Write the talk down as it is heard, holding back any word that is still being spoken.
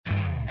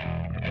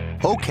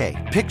Okay,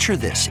 picture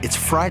this. It's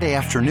Friday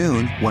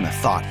afternoon when a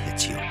thought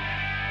hits you.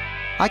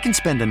 I can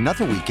spend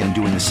another weekend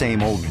doing the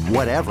same old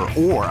whatever,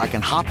 or I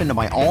can hop into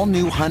my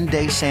all-new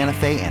Hyundai Santa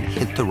Fe and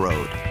hit the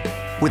road.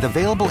 With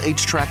available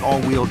H-Track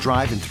all-wheel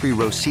drive and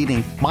 3-row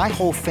seating, my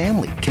whole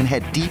family can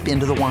head deep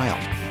into the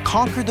wild.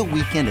 Conquer the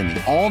weekend in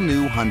the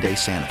all-new Hyundai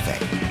Santa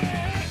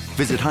Fe.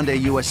 Visit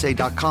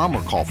HyundaiUSA.com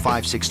or call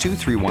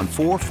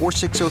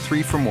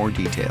 562-314-4603 for more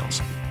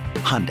details.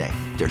 Hyundai,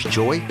 there's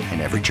joy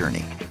in every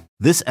journey.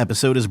 This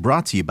episode is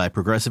brought to you by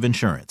Progressive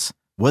Insurance.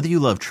 Whether you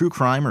love true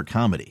crime or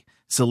comedy,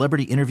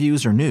 celebrity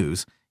interviews or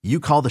news, you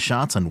call the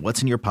shots on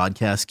what's in your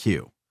podcast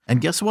queue. And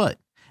guess what?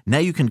 Now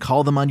you can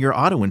call them on your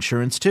auto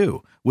insurance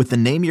too with the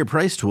Name Your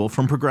Price tool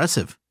from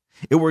Progressive.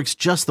 It works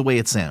just the way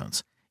it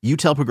sounds. You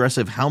tell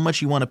Progressive how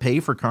much you want to pay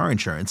for car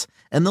insurance,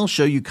 and they'll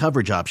show you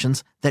coverage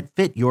options that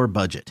fit your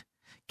budget.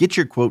 Get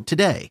your quote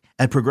today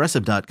at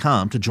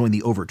Progressive.com to join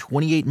the over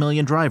 28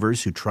 million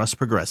drivers who trust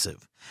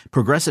Progressive.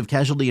 Progressive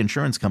Casualty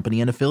Insurance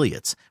Company and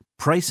Affiliates.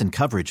 Price and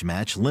coverage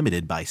match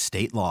limited by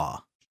state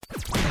law.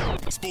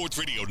 Sports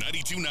Radio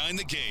 92.9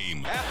 The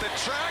Game. At the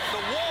track, the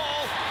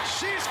wall,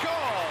 she's gone.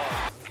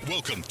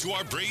 Welcome to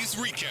our Braves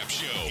Recap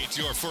Show. It's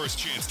your first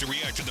chance to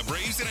react to the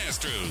Braves and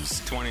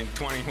Astros.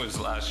 2020 was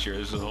last year.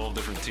 This is a whole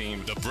different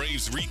team. The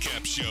Braves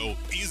Recap Show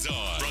is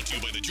on. Brought to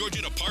you by the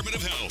Georgia Department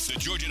of Health. The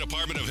Georgia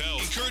Department of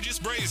Health encourages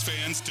Braves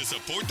fans to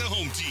support the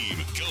home team.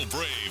 Go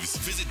Braves.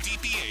 Visit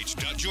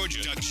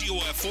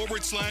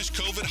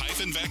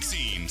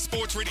dph.georgia.gov/COVID-vaccine.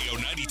 Sports Radio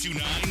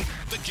 92.9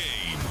 The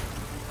Game.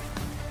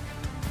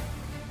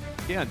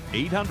 Again,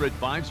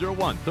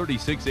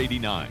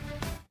 800-501-3689.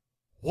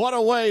 What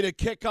a way to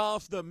kick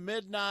off the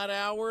midnight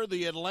hour.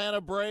 The Atlanta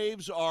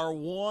Braves are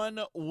one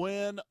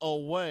win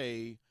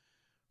away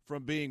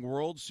from being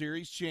World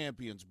Series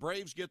champions.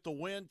 Braves get the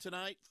win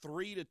tonight,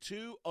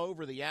 3-2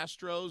 over the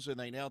Astros, and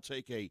they now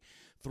take a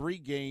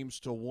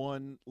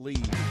 3-1 lead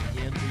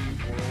in the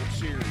World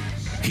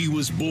Series. He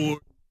was born.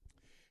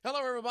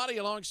 Hello, everybody.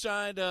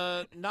 Alongside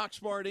Knox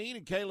Bardeen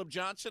and Caleb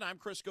Johnson, I'm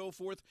Chris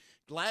Goforth.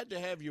 Glad to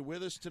have you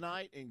with us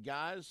tonight. And,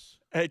 guys,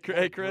 hey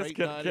Chris,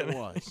 can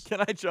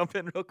I jump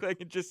in real quick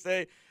and just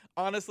say,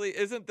 honestly,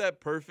 isn't that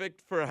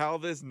perfect for how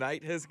this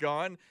night has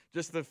gone?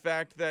 Just the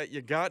fact that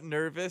you got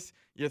nervous,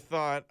 you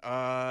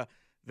thought,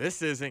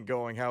 this isn't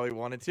going how we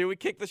wanted to. We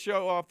kicked the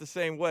show off the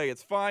same way.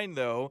 It's fine,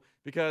 though,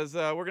 because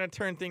we're going to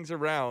turn things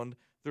around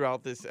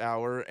throughout this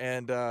hour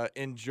and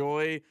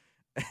enjoy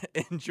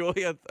a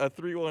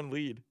 3-1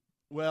 lead.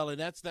 Well, and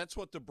that's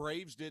what the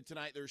Braves did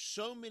tonight. There's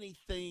so many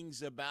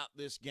things about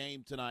this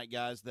game tonight,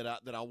 guys, that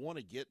I want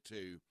to get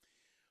to.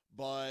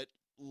 But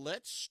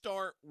let's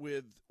start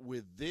with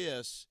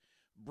this.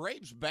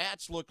 Braves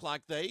bats look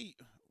like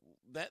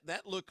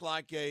that looked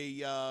like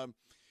a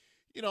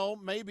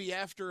maybe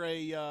after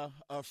a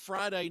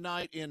Friday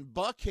night in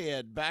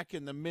Buckhead back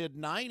in the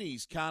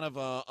mid-'90s, kind of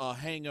a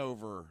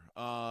hangover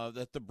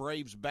that the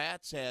Braves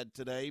bats had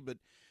today. But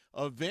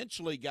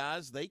eventually,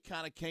 guys, they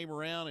kind of came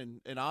around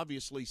and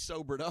obviously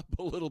sobered up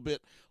a little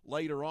bit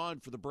later on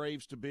for the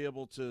Braves to be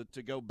able to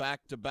go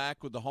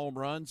back-to-back with the home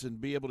runs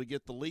and be able to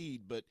get the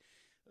lead. But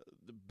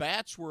the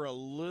bats were a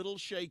little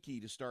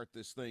shaky to start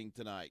this thing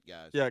tonight,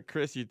 guys. Yeah,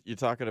 Chris, you're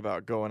talking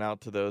about going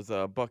out to those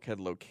Buckhead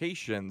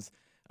locations.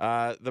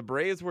 The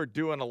Braves were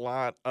doing a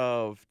lot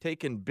of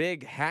taking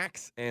big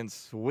hacks and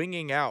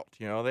swinging out.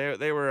 You know,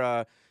 they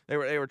were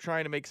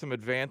trying to make some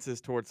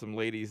advances towards some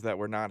ladies that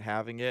were not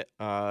having it,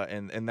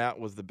 and that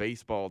was the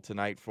baseball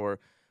tonight for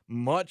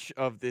much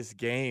of this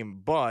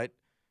game. But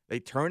they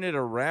turned it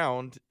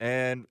around,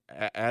 and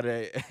at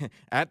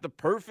the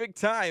perfect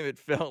time, it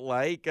felt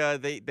like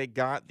they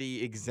got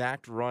the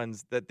exact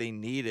runs that they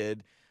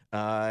needed,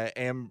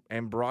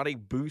 and brought a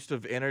boost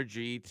of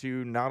energy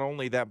to not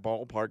only that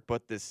ballpark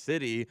but the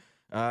city,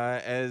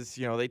 as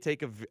you know they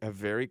take a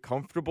very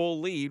comfortable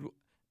lead.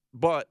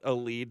 But a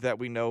lead that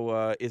we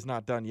know is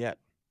not done yet.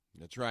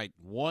 That's right.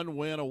 One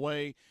win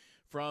away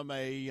from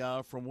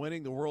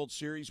winning the World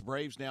Series.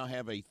 Braves now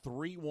have a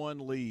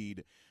 3-1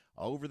 lead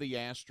over the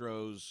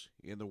Astros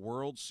in the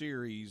World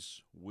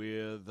Series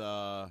with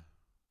another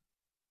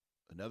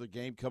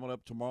game coming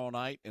up tomorrow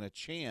night and a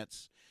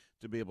chance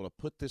to be able to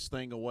put this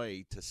thing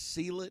away, to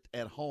seal it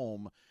at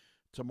home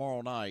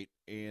tomorrow night,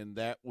 and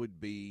that would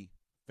be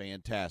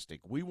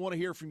fantastic. We want to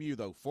hear from you,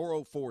 though.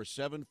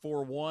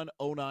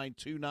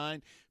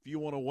 404-741-0929. If you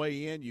want to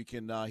weigh in, you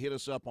can hit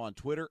us up on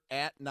Twitter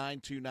at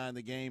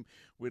 929thegame.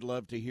 We'd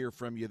love to hear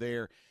from you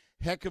there.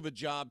 Heck of a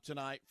job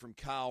tonight from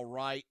Kyle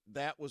Wright.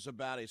 That was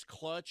about as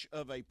clutch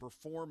of a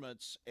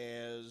performance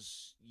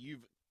as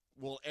you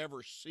will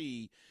ever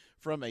see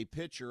from a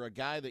pitcher, a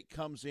guy that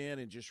comes in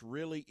and just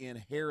really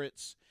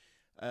inherits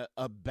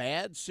a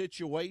bad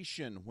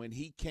situation when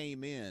he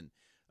came in.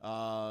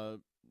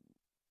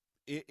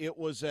 It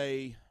was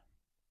a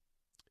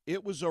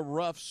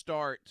rough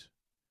start,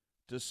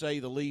 to say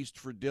the least,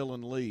 for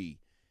Dylan Lee.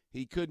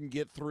 He couldn't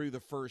get through the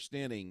first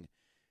inning,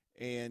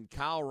 and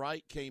Kyle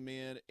Wright came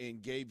in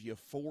and gave you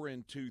 4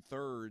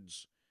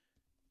 2/3.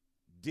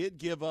 Did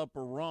give up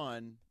a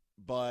run,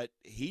 but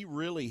he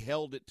really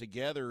held it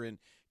together and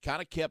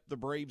kind of kept the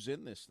Braves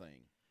in this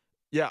thing.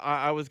 Yeah,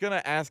 I was going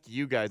to ask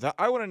you guys.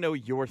 I want to know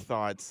your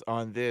thoughts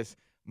on this.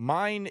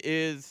 Mine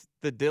is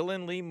the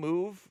Dylan Lee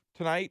move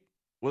tonight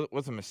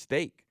was a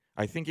mistake.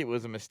 I think it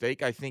was a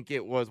mistake. I think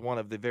it was one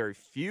of the very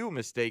few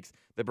mistakes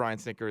that Brian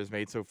Sinker has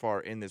made so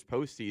far in this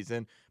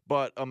postseason,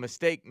 but a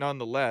mistake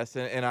nonetheless.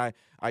 And I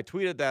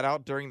tweeted that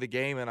out during the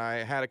game, and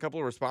I had a couple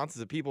of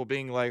responses of people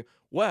being like,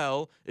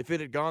 well, if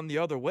it had gone the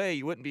other way,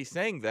 you wouldn't be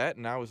saying that.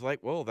 And I was like,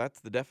 well,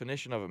 that's the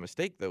definition of a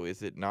mistake, though,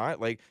 is it not?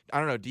 Like, I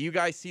don't know. Do you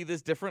guys see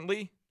this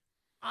differently?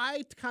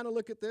 I kind of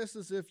look at this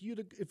as if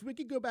we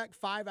could go back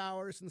 5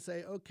 hours and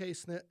say, okay,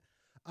 Snit,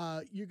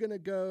 you're going to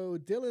go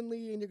Dylan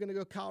Lee and you're going to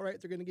go Kyle Wright.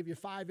 They're going to give you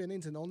 5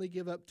 innings and only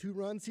give up 2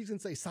 runs. He's going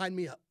to say, sign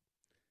me up.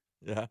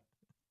 Yeah.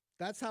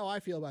 That's how I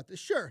feel about this.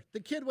 Sure,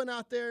 the kid went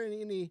out there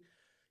and he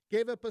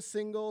gave up a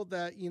single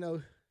that,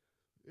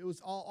 it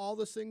was all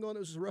the single, and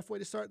it was a rough way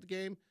to start the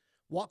game.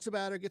 Walks a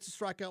batter, gets a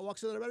strikeout,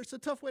 walks another batter. It's a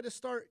tough way to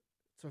start.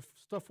 It's a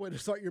tough way to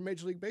start your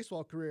Major League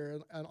Baseball career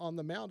and on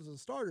the mound as a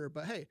starter.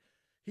 But, hey,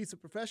 he's a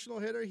professional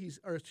hitter. He's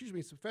a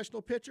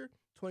professional pitcher,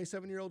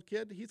 27-year-old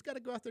kid. He's got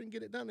to go out there and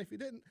get it done. If he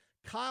didn't,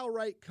 Kyle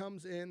Wright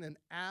comes in and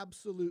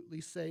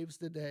absolutely saves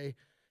the day.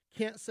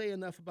 Can't say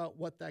enough about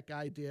what that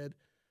guy did.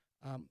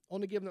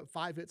 Only giving up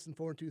 5 hits in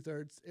 4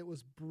 2/3. It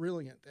was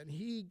brilliant, and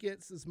he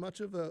gets as much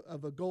of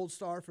a gold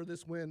star for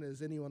this win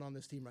as anyone on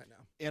this team right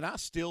now. And I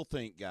still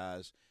think,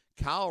 guys,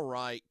 Kyle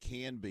Wright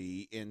can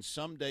be and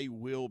someday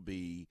will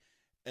be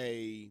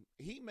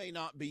he may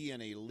not be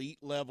an elite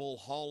level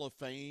Hall of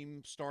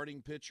Fame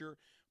starting pitcher,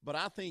 but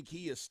I think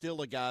he is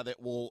still a guy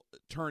that will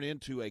turn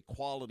into a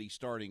quality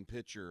starting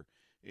pitcher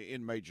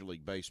in Major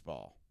League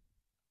Baseball.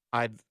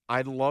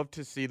 I'd love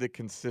to see the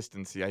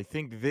consistency. I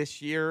think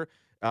this year,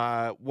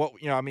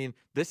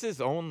 this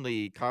is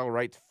only Kyle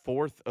Wright's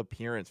 4th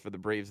appearance for the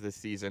Braves this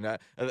season.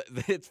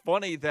 It's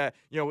funny that,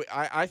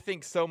 I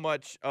think so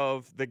much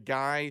of the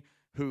guy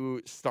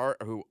who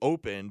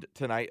opened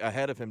tonight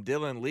ahead of him,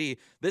 Dylan Lee.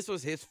 This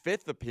was his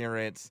 5th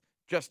appearance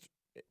just,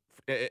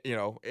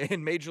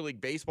 in Major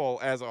League Baseball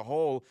as a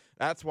whole.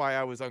 That's why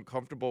I was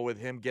uncomfortable with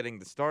him getting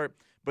the start.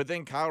 But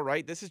then Kyle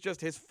Wright, this is just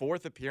his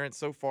 4th appearance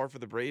so far for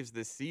the Braves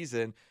this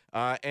season.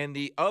 And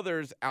the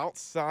others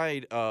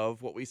outside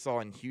of what we saw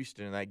in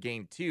Houston in that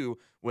game 2,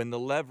 when the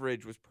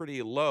leverage was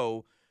pretty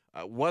low,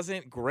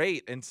 wasn't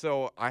great. And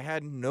so I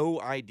had no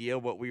idea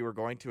what we were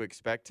going to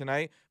expect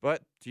tonight.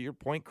 But to your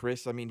point,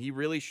 Chris, I mean, he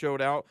really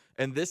showed out.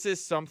 And this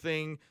is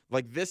something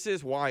this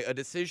is why a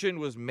decision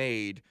was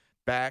made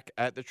back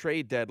at the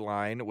trade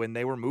deadline when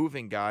they were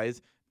moving guys,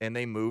 and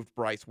they moved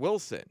Bryce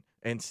Wilson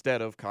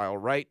instead of Kyle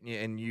Wright.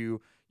 And you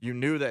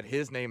knew that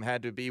his name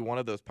had to be one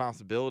of those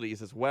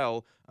possibilities as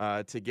well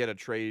to get a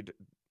trade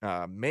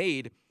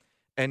made.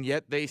 And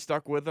yet they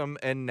stuck with him.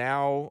 And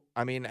now,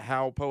 I mean,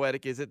 how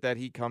poetic is it that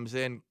he comes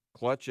in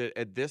clutch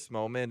at this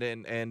moment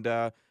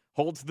and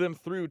holds them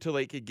through till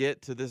they could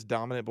get to this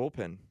dominant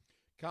bullpen?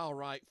 Kyle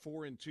Wright,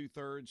 4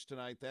 2/3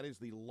 tonight. That is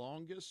the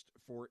longest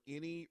for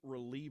any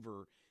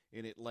reliever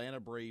in Atlanta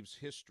Braves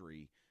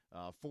history.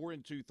 4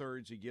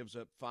 2/3. He gives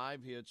up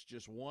 5 hits,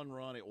 just 1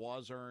 run. It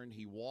was earned.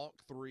 He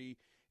walked 3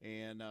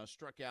 and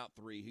struck out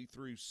 3. He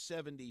threw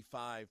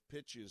 75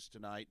 pitches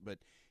tonight, but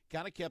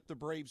kind of kept the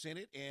Braves in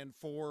it. And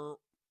for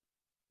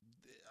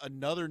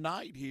another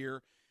night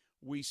here,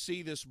 we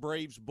see this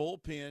Braves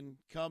bullpen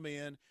come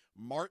in.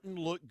 Martin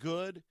looked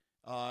good.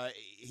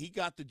 He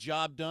got the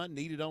job done,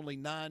 needed only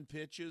 9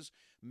 pitches.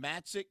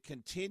 Matzik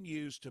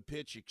continues to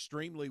pitch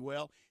extremely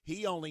well.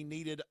 He only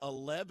needed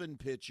 11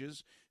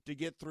 pitches to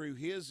get through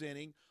his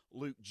inning.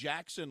 Luke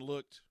Jackson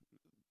looked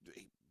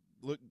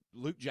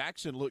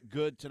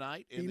good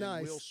tonight, and then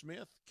nice. Will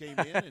Smith came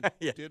in and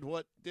Yeah. did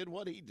what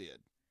he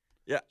did.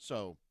 Yeah.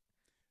 So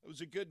it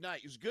was a good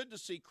night. It was good to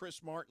see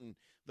Chris Martin,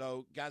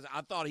 though, guys.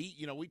 I thought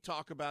we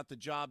talk about the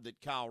job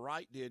that Kyle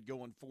Wright did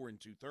going 4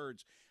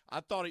 2/3. I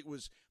thought it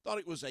was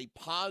a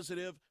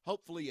positive,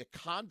 hopefully a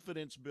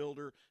confidence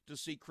builder to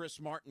see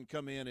Chris Martin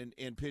come in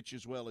and pitch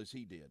as well as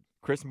he did.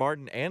 Chris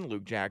Martin and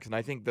Luke Jackson.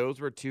 I think those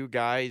were 2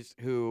 guys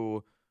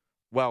who,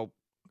 well,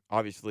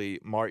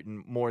 obviously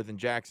Martin more than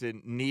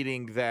Jackson,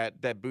 needing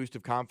that boost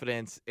of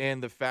confidence,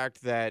 and the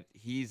fact that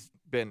he's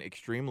been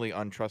extremely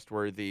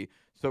untrustworthy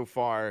so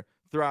far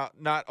throughout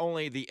not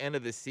only the end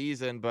of the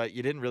season, but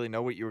you didn't really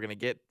know what you were going to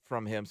get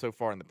from him so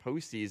far in the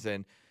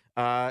postseason.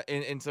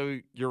 And so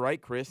you're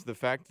right, Chris, the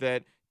fact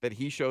that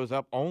he shows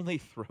up, only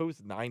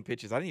throws 9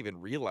 pitches. I didn't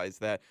even realize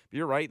that. But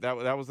you're right,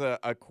 that was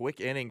a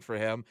quick inning for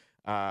him.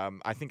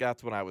 I think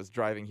that's when I was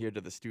driving here to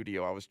the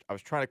studio. I was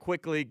trying to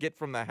quickly get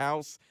from the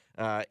house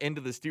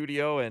into the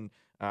studio, and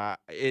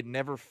it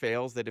never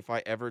fails that if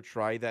I ever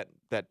try that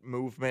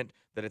movement,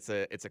 that it's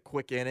a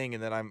quick inning,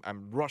 and then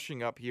I'm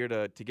rushing up here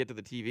to get to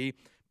the TV.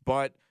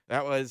 But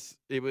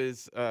it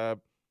was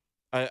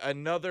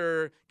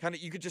another kind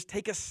of, you could just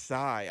take a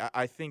sigh,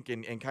 I think,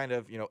 and kind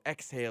of,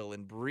 exhale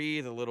and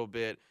breathe a little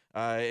bit.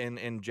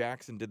 And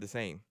Jackson did the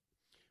same.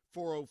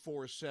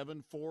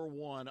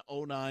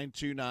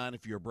 404-741-0929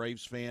 if you're a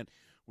Braves fan.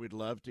 We'd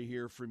love to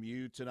hear from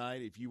you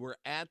tonight. If you were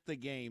at the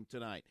game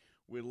tonight,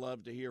 we'd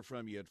love to hear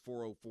from you at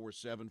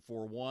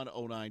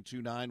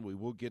 404-741-0929. We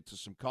will get to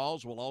some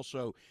calls. We'll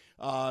also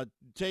hear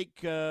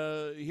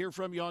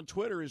from you on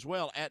Twitter as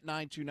well, at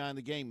 929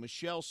 The Game.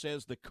 Michelle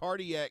says the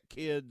Cardiac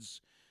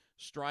Kids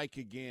strike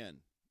again.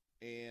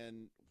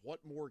 And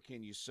what more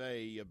can you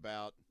say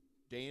about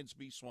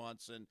Dansby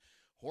Swanson,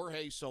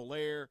 Jorge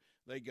Soler?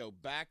 They go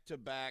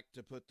back-to-back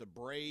to put the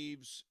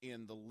Braves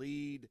in the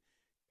lead.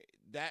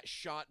 That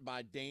shot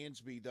by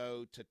Dansby,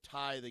 though, to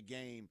tie the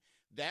game,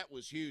 that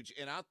was huge.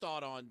 And I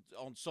thought on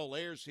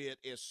Soler's hit,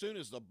 as soon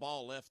as the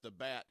ball left the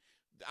bat,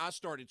 I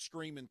started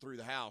screaming through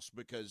the house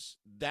because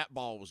that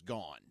ball was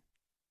gone.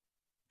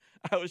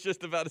 I was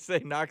just about to say,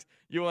 Knox,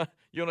 you want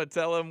to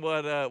tell him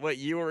what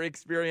you were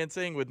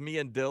experiencing with me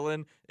and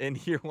Dylan in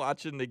here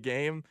watching the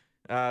game?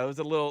 It was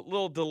a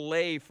little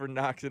delay for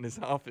Knox in his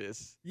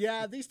office.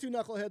 Yeah, these two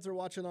knuckleheads are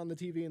watching on the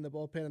TV in the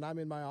bullpen, and I'm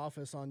in my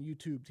office on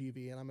YouTube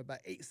TV, and I'm about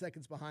 8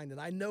 seconds behind. And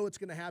I know it's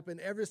going to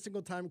happen every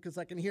single time because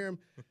I can hear them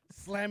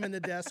slamming the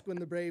desk when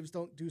the Braves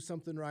don't do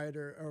something right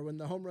or when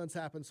the home runs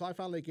happen. So I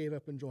finally gave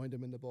up and joined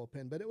them in the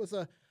bullpen. But it was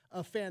a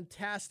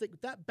fantastic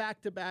 – that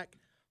back-to-back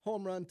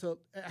home run it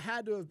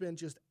had to have been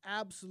just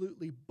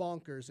absolutely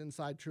bonkers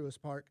inside Truist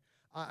Park.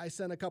 I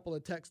sent a couple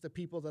of texts to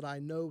people that I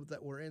know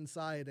that were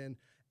inside, and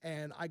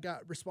I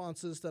got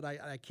responses that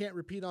I can't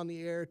repeat on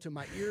the air. To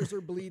my ears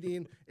are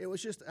bleeding. It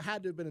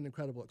had to have been an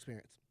incredible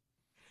experience.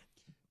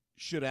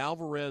 Should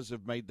Alvarez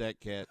have made that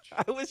catch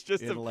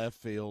in left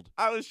field?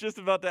 I was just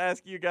about to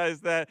ask you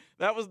guys that.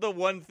 That was the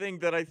one thing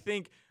that I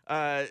think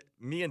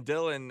me and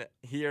Dylan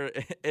here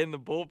in the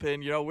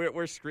bullpen,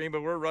 we're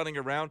screaming, we're running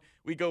around.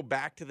 We go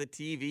back to the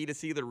TV to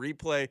see the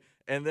replay,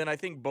 and then I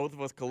think both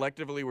of us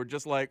collectively were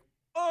just like,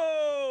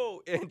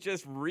 oh, and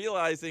just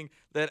realizing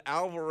that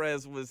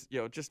Alvarez was,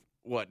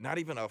 not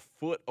even a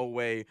foot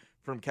away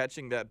from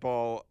catching that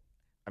ball.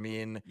 I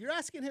mean, you're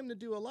asking him to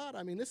do a lot.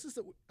 I mean, this is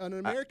an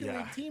American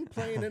League team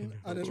playing in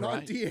a right.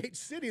 non-DH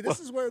city. This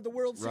is where the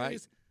World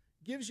Series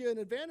gives you an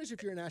advantage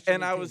if you're a national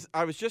league team.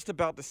 I was just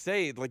about to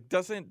say,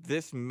 doesn't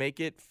this make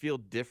it feel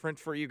different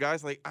for you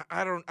guys?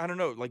 I don't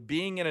know.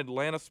 Being an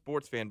Atlanta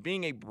sports fan,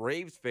 being a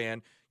Braves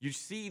fan, you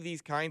see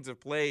these kinds of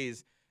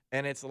plays,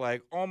 and it's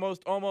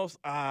almost,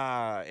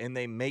 and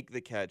they make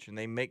the catch and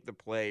they make the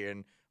play,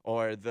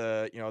 or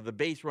the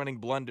base running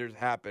blunders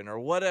happen, or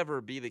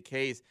whatever be the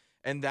case.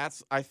 And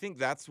I think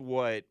that's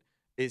what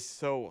is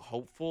so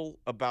hopeful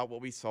about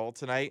what we saw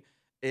tonight,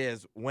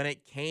 is when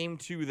it came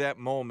to that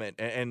moment,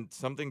 and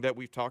something that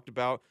we've talked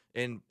about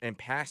in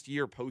past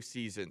year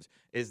postseasons,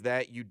 is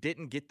that you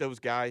didn't get those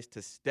guys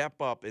to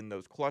step up in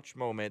those clutch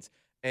moments,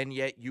 and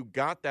yet you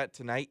got that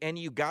tonight, and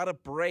you got a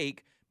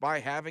break by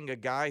having a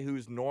guy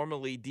who's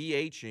normally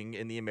DHing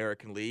in the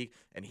American League,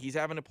 and he's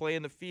having to play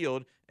in the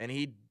field, and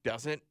he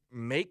doesn't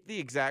make the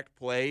exact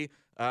play,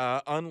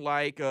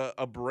 unlike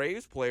a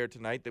Braves player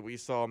tonight that we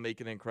saw make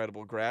an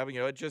incredible grab.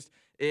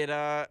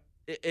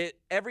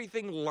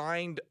 Everything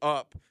lined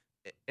up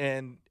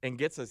and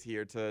gets us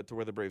here to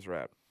where the Braves are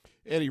at.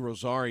 Eddie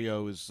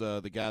Rosario is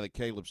the guy that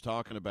Caleb's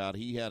talking about.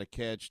 He had a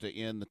catch to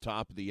end the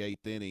top of the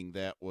 8th inning.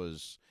 That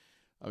was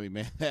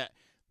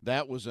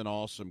an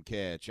awesome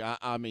catch.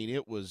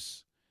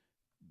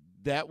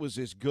 That was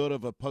as good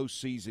of a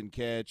postseason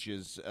catch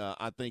as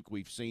I think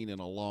we've seen in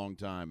a long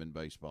time in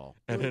baseball.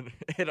 And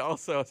it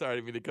also, sorry, I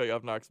didn't mean to cut you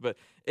off, Knox, but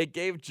it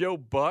gave Joe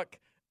Buck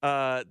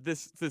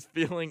this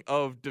feeling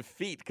of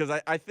defeat, because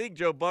I think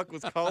Joe Buck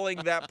was calling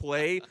that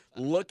play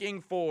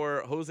looking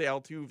for Jose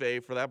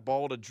Altuve for that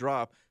ball to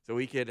drop so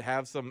he could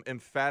have some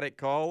emphatic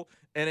call,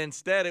 and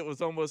instead it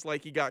was almost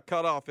like he got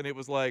cut off, and it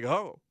was like,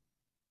 oh,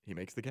 he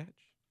makes the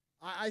catch.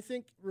 I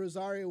think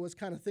Rosario was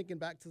kind of thinking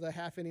back to the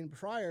half inning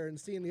prior and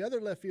seeing the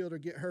other left fielder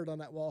get hurt on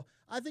that wall.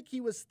 I think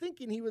he was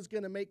thinking he was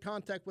going to make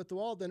contact with the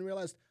wall, then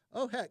realized,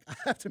 oh, heck, I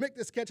have to make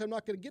this catch. I'm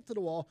not going to get to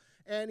the wall.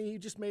 And he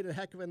just made a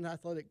heck of an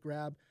athletic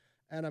grab.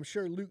 And I'm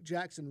sure Luke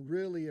Jackson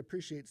really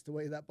appreciates the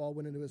way that ball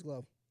went into his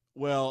glove.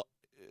 Well,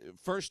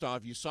 first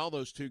off, you saw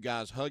those two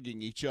guys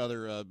hugging each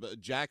other.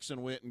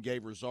 Jackson went and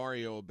gave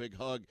Rosario a big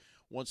hug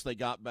once they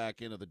got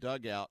back into the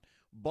dugout.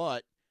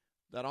 But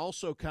that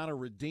also kind of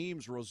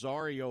redeems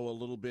Rosario a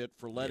little bit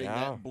for letting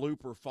that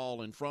blooper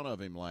fall in front of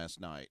him last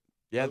night.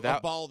 Yeah,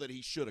 that ball that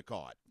he should have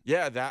caught.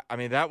 Yeah,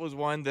 that was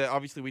one that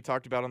obviously we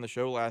talked about on the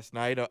show last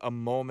night, a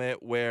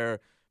moment where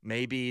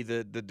maybe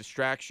the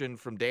distraction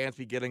from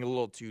Dansby getting a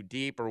little too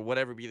deep or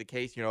whatever be the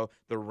case,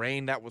 the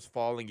rain that was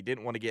falling, you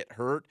didn't want to get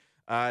hurt.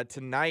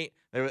 Tonight,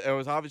 there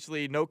was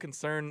obviously no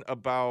concern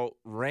about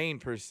rain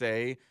per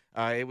se.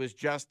 It was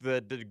just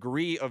the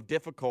degree of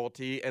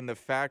difficulty and the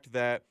fact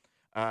that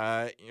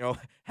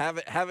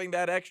having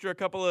that extra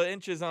couple of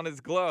inches on his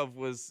glove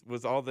was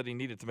all that he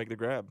needed to make the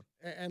grab.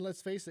 And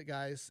let's face it,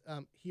 guys,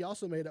 he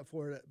also made up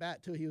for it at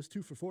bat, too. He was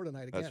 2 for 4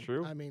 tonight again. That's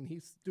true. I mean,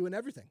 he's doing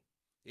everything.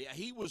 Yeah,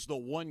 he was the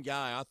one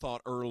guy I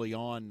thought early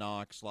on,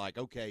 Knox,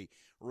 okay,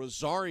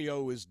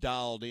 Rosario is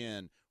dialed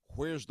in.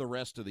 Where's the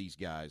rest of these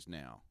guys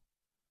now?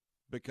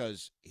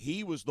 Because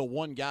he was the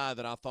one guy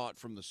that I thought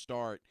from the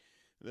start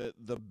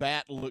the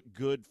bat looked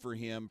good for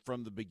him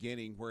from the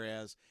beginning,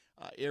 whereas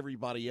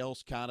everybody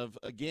else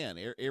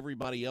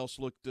everybody else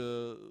looked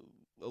a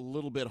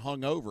little bit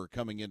hungover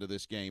coming into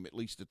this game, at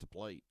least at the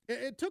plate.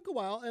 It took a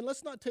while, and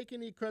let's not take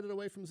any credit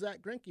away from Zach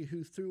Greinke,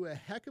 who threw a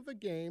heck of a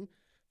game,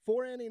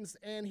 4 innings,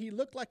 and he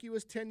looked like he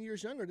was 10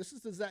 years younger. This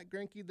is the Zach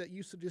Greinke that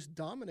used to just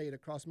dominate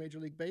across Major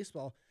League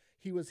Baseball.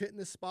 He was hitting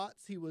his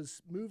spots. He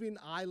was moving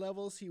eye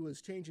levels. He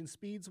was changing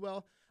speeds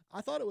well.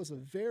 I thought it was a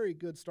very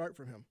good start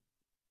from him.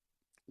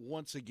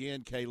 Once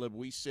again, Caleb,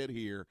 we sit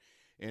here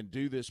and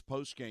do this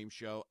post-game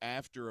show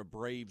after a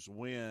Braves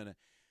win,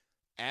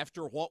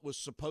 after what was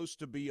supposed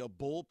to be a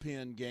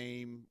bullpen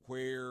game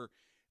where,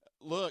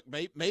 look,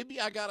 maybe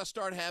I got to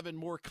start having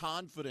more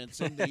confidence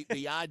in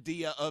the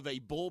idea of a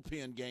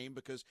bullpen game,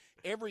 because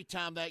every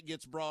time that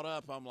gets brought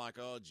up, I'm like,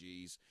 oh,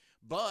 geez.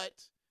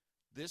 But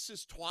this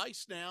is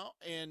twice now,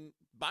 and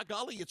by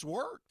golly, it's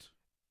worked.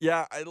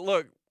 Yeah,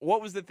 look,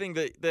 what was the thing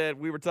that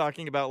we were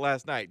talking about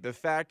last night? The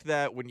fact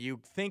that when you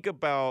think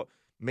about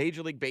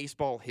Major League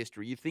Baseball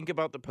history, you think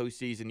about the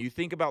postseason, you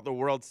think about the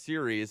World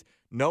Series,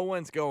 no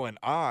one's going,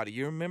 do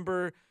you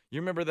remember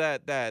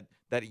that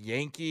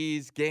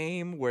Yankees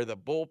game where the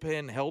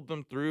bullpen held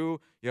them through?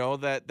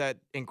 That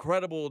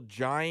incredible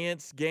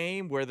Giants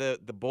game where the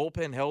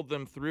bullpen held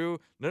them through?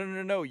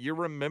 No. You're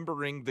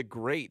remembering the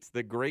greats,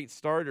 the great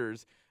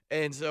starters.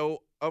 And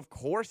so, of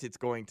course, it's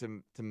going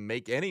to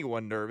make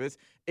anyone nervous.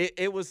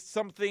 It was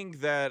something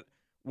that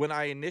when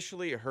I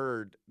initially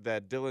heard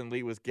that Dylan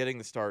Lee was getting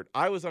the start,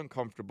 I was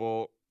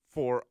uncomfortable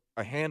for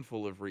a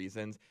handful of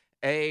reasons.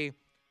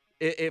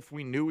 If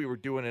we knew we were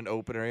doing an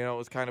opener, it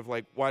was kind of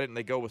like, why didn't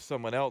they go with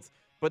someone else?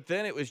 But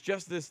then it was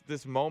just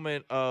this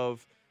moment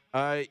of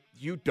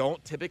you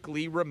don't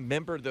typically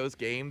remember those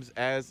games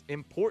as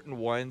important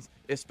ones,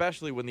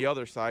 especially when the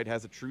other side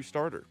has a true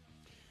starter.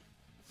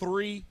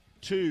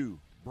 3-2.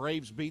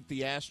 Braves beat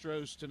the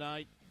Astros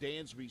tonight.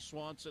 Dansby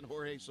Swanson,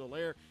 Jorge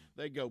Soler,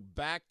 they go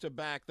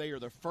back-to-back. They are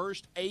the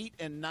first 8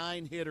 and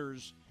 9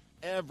 hitters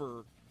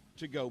ever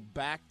to go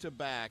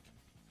back-to-back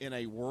in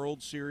a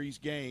World Series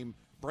game.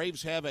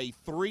 Braves have a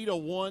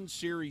 3-1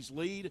 series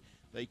lead.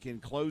 They can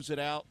close it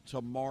out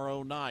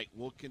tomorrow night.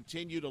 We'll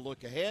continue to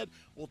look ahead.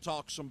 We'll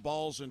talk some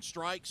balls and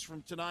strikes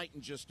from tonight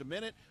in just a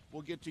minute.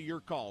 We'll get to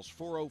your calls,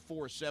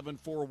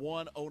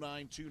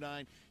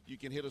 404-741-0929. You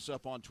can hit us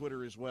up on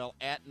Twitter as well,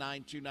 at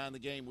 929 The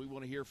Game. We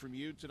want to hear from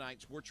you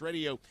tonight. Sports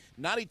Radio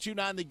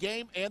 92.9 The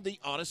Game and the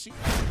Odyssey.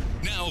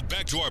 Now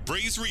back to our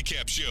Braves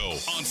recap show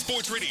on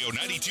Sports Radio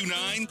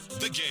 92.9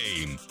 The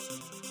Game.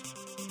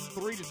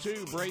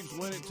 3-2, Braves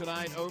win it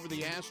tonight over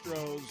the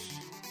Astros.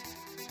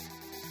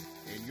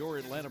 And your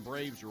Atlanta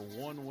Braves are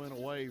 1 win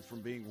away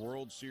from being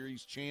World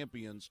Series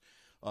champions.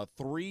 A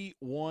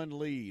 3-1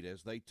 lead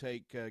as they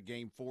take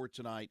Game 4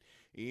 tonight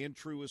in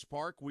Truist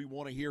Park. We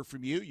want to hear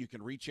from you. You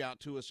can reach out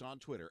to us on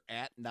Twitter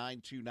at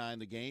 929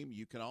 The Game.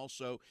 You can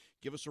also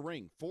give us a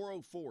ring,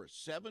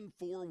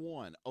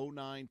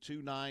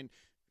 404-741-0929.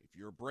 If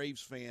you're a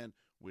Braves fan,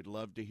 we'd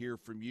love to hear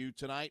from you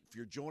tonight. If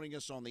you're joining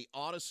us on the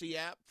Odyssey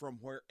app from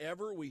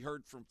wherever, we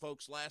heard from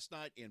folks last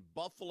night in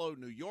Buffalo,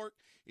 New York,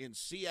 in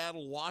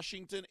Seattle,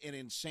 Washington, and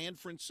in San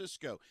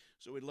Francisco.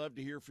 So we'd love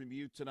to hear from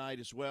you tonight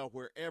as well,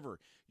 wherever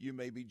you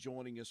may be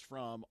joining us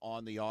from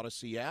on the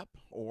Odyssey app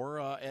or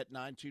at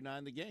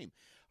 929 The Game.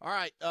 All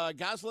right,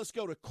 guys, let's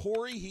go to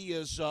Corey. He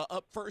is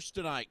up first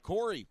tonight.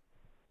 Corey.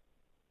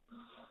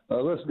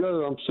 Let's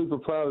go. I'm super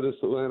proud of this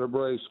Atlanta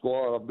Braves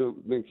squad. I've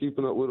been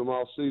keeping up with them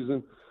all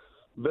season.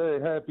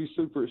 Very happy,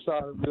 super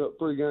excited. We're up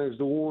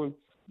 3-1.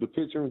 The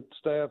pitching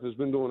staff has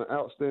been doing an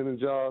outstanding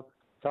job.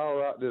 Tyler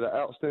Wright did an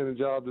outstanding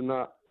job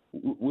tonight.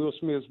 Will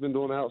Smith's been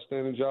doing an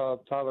outstanding job.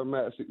 Tyler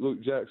Matzek,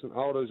 Luke Jackson,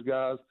 all those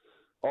guys.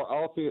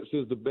 Our offense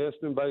is the best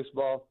in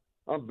baseball.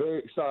 I'm very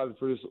excited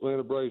for this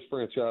Atlanta Braves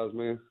franchise,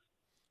 man.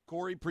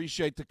 Corey,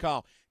 appreciate the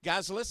call.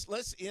 Guys,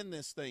 let's end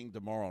this thing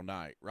tomorrow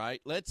night, right?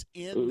 Let's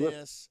end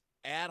this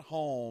at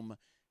home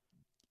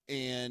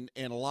and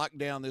lock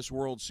down this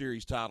World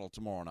Series title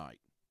tomorrow night.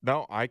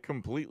 No, I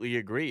completely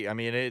agree. I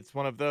mean, it's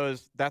one of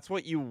those, that's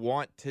what you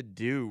want to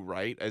do,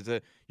 right?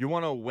 You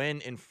want to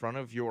win in front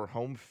of your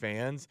home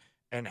fans,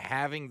 and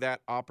having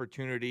that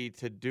opportunity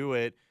to do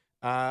it,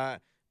 I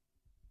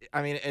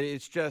mean,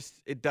 it's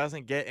just, it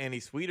doesn't get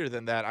any sweeter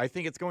than that. I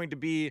think it's going to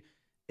be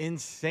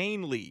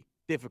insanely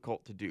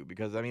difficult to do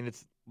because, I mean,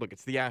 it's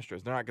the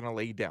Astros. They're not going to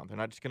lay down. They're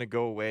not just going to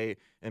go away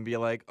and be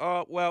like,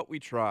 oh, well, we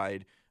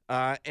tried.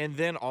 And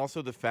then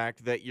also the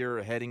fact that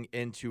you're heading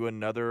into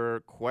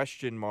another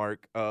question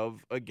mark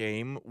of a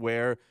game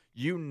where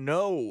you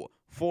know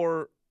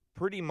for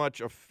pretty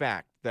much a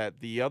fact that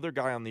the other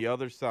guy on the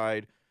other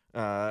side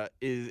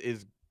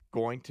is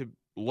going to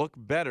look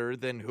better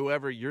than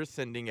whoever you're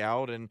sending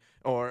out, and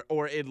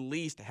or at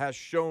least has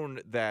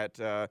shown that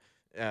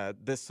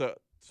this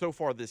so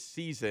far this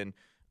season.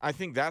 I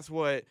think that's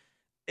what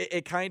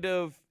it kind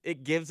of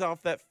gives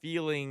off that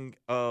feeling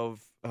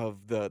of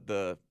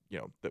the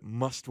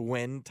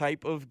must-win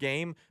type of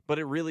game, but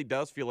it really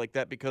does feel like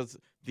that because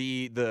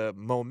the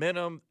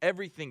momentum,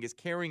 everything is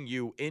carrying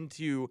you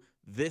into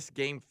this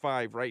Game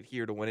 5 right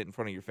here to win it in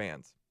front of your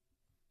fans.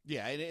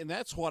 Yeah, and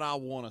that's what I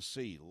want to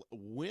see.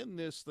 Win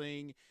this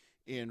thing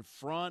in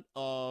front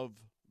of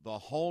the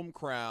home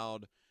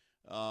crowd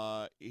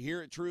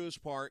here at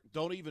Truist Park.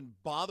 Don't even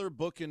bother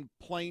booking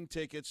plane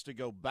tickets to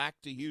go back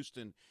to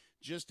Houston.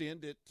 Just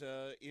end it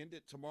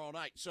tomorrow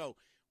night. So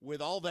with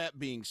all that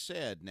being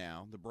said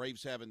now, the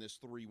Braves having this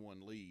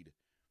 3-1 lead,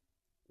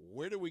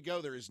 where do we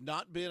go? There has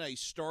not been a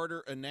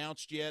starter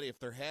announced yet. If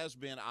there has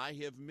been, I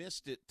have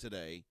missed it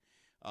today.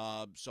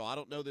 So I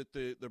don't know that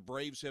the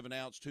Braves have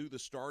announced who the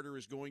starter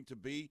is going to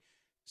be.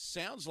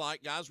 Sounds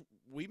like, guys,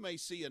 we may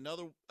see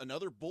another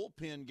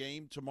bullpen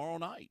game tomorrow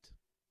night.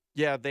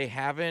 Yeah, they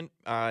haven't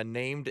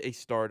named a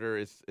starter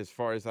as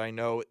far as I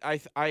know.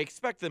 I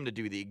expect them to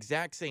do the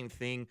exact same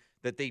thing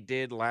that they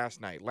did last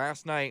night.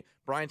 Last night,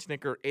 Brian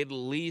Snitker at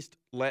least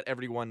let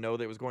everyone know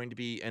that it was going to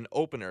be an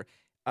opener.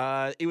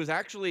 It was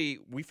actually,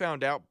 we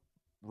found out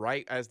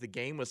right as the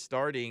game was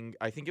starting,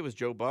 I think it was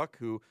Joe Buck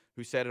who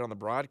said it on the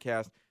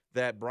broadcast,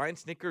 that Brian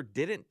Snitker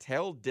didn't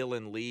tell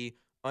Dylan Lee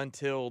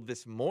until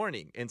this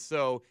morning. And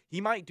so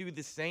he might do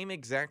the same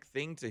exact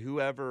thing to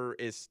whoever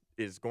is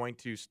going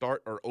to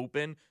start or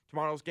open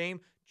tomorrow's game,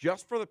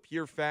 just for the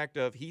pure fact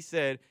of, he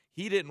said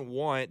he didn't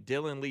want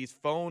Dylan Lee's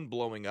phone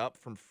blowing up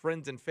from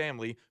friends and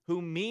family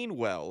who mean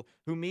well,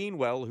 who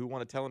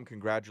want to tell him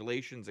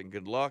congratulations and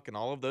good luck and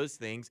all of those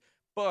things.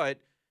 But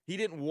he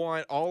didn't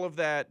want all of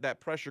that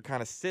pressure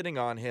kind of sitting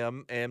on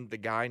him and the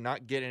guy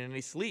not getting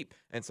any sleep.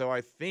 And so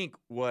I think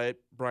what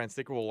Brian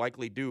Snitker will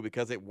likely do,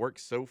 because it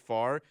works so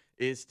far,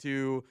 is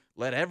to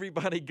let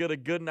everybody get a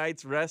good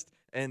night's rest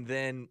and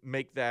then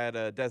make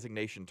that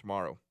designation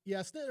tomorrow. Yeah,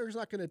 Snitker's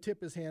not going to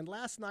tip his hand.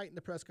 Last night in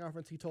the press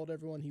conference, he told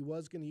everyone he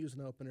was going to use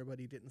an opener, but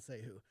he didn't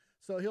say who.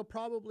 So he'll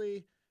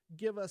probably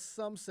give us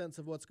some sense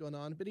of what's going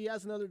on, but he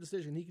has another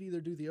decision. He can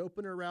either do the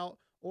opener route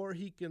or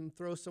he can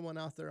throw someone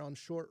out there on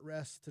short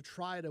rest to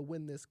try to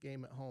win this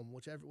game at home,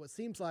 whichever. What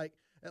seems like,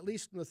 at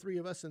least from the three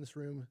of us in this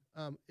room,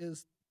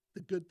 is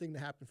the good thing to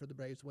happen for the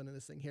Braves winning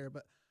this thing here.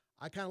 But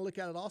I kind of look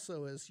at it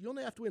also as you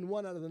only have to win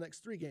one out of the next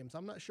 3 games.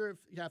 I'm not sure if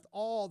you have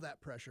all that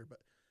pressure, but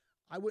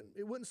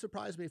it wouldn't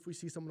surprise me if we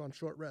see someone on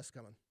short rest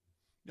coming.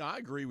 No, I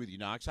agree with you,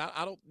 Knox.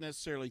 I don't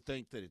necessarily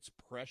think that it's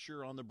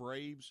pressure on the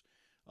Braves.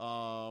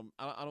 I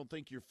don't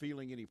think you're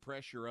feeling any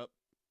pressure up,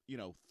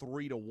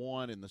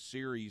 3-1 in the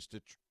series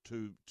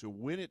to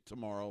win it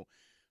tomorrow.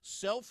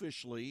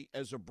 Selfishly,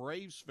 as a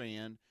Braves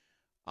fan,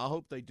 I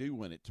hope they do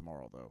win it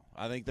tomorrow, though.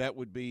 I think that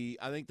would be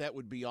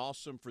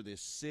awesome for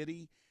this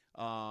city.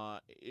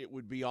 It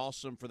would be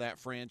awesome for that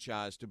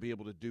franchise to be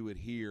able to do it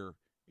here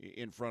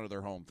in front of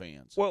their home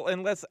fans. Well,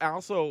 and let's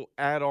also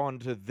add on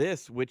to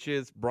this, which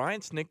is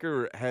Brian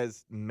Snitker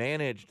has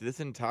managed this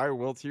entire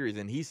World Series,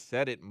 and he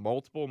said it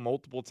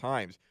multiple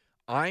times.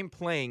 I'm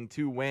playing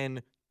to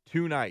win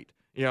tonight,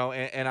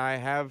 and I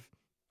have,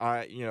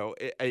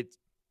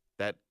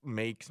 that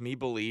makes me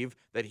believe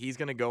that he's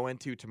going to go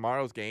into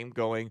tomorrow's game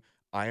going,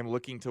 I am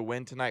looking to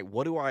win tonight.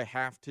 What do I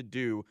have to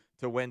do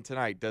to win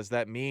tonight? Does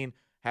that mean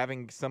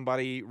having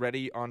somebody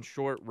ready on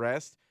short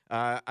rest?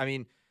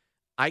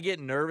 I get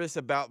nervous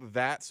about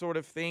that sort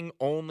of thing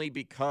only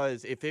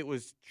because if it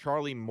was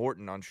Charlie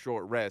Morton on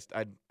short rest,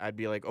 I'd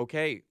be like,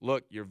 okay,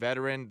 look, you're a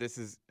veteran. This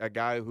is a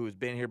guy who's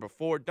been here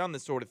before, done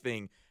this sort of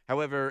thing.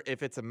 However,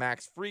 if it's a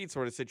Max Fried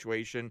sort of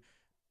situation,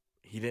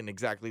 he didn't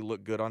exactly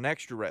look good on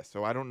extra rest,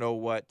 so I don't know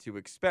what to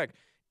expect.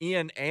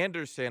 Ian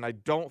Anderson, I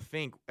don't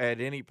think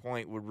at any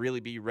point would really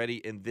be ready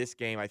in this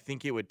game. I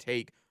think it would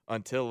take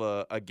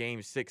until a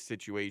Game 6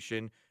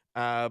 situation.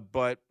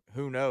 But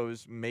who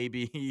knows?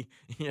 Maybe,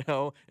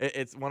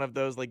 it's one of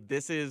those, like,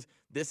 this is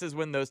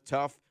when those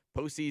tough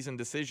postseason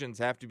decisions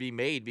have to be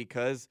made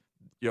because,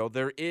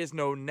 there is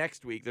no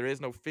next week. There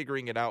is no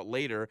figuring it out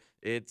later.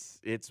 It's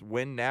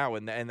win now,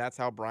 and that's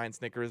how Brian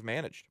Snitker is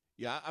managed.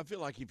 Yeah, I feel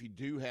like if you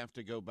do have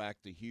to go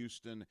back to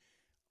Houston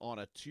on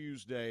a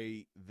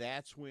Tuesday,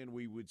 that's when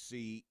we would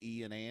see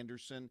Ian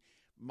Anderson.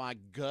 My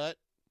gut,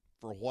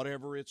 for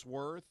whatever it's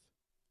worth,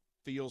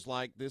 feels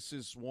like this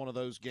is one of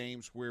those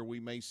games where we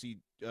may see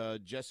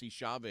Jesse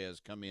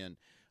Chavez come in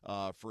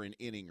for an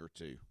inning or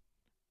two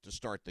to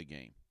start the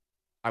game.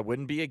 I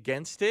wouldn't be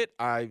against it.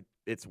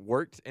 It's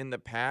worked in the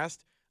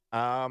past.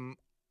 I'm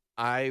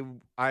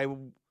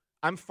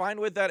fine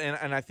with that,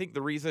 and I think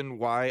the reason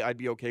why I'd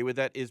be okay with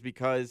that is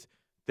because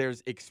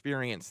there's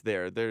experience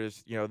there.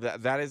 There's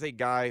that is a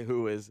guy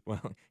who is,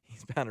 well,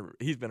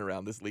 he's been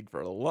around this league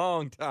for a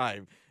long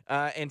time,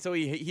 and so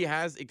he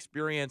has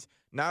experience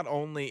not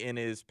only in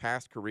his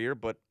past career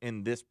but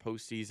in this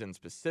postseason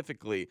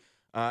specifically.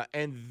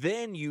 And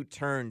then you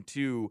turn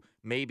to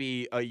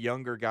maybe a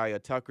younger guy, a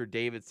Tucker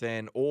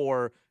Davidson,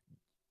 or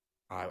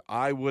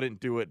I wouldn't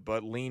do it,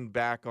 but lean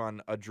back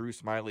on a Drew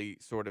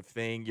Smyly sort of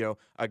thing,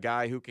 a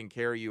guy who can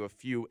carry you a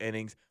few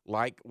innings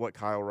like what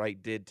Kyle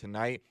Wright did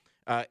tonight.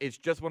 It's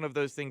just one of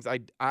those things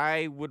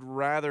I would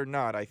rather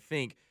not. I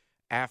think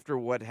after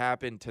what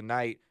happened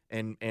tonight,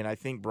 and I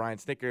think Brian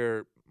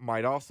Snitker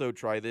might also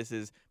try this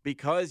is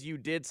because you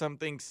did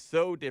something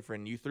so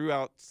different. You threw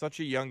out such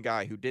a young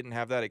guy who didn't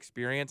have that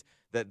experience,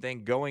 that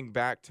then going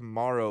back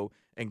tomorrow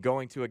and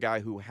going to a guy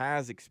who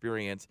has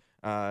experience,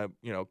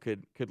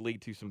 could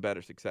lead to some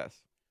better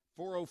success.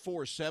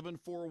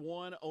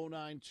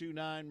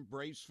 404-741-0929.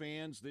 Braves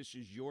fans, this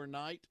is your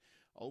night.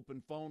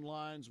 Open phone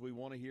lines. We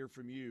want to hear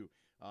from you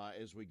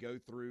as we go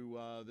through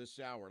this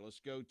hour. Let's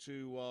go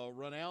to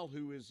Ronell,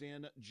 who is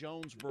in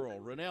Jonesboro.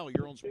 Ronell,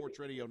 you're on Sports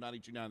Radio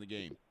 92.9 The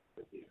Game.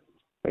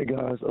 Hey,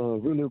 guys.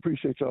 Really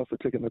appreciate y'all for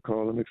taking the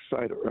call. I'm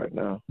excited right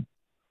now.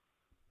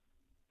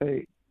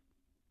 Hey.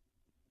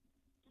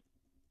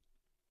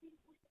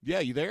 Yeah,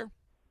 you there?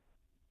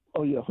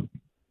 Oh, yeah.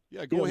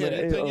 Yeah, go ahead.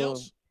 Man, anything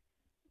else?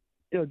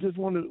 Yeah, just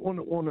want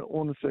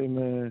to say,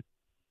 man,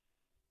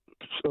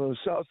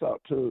 shouts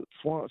out to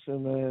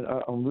Swanson, man.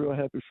 I'm real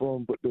happy for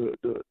him. But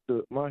the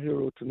my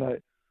hero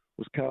tonight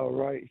was Kyle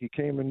Wright. He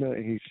came in there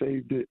and he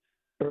saved it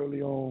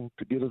early on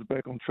to get us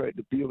back on track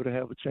to be able to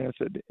have a chance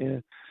at the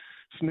end.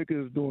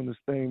 Snicker is doing this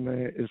thing,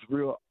 man. It's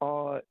real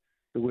odd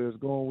the way it's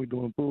going. We're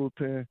doing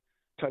bullpen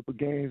type of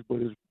games,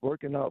 but it's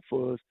working out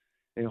for us.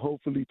 And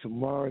hopefully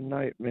tomorrow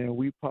night, man,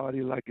 we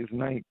party like it's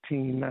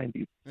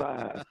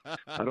 1995.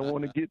 I don't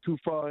want to get too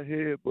far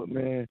ahead, but,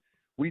 man,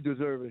 we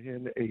deserve it here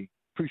in the A.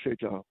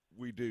 Appreciate y'all.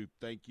 We do.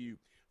 Thank you.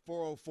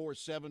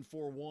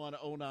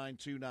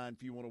 404-741-0929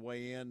 if you want to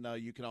weigh in.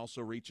 You can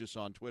also reach us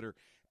on Twitter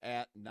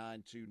at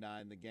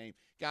 929 The Game.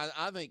 Guys,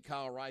 I think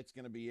Kyle Wright's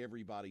going to be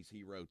everybody's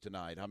hero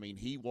tonight. I mean,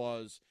 he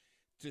was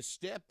to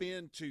step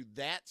into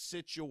that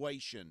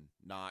situation,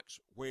 Knox,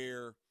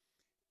 where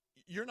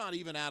you're not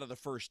even out of the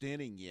first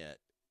inning yet,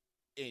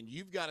 and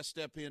you've got to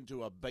step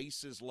into a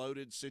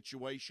bases-loaded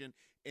situation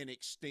and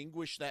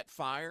extinguish that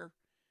fire.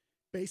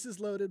 Bases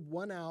loaded,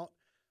 1 out.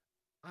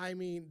 I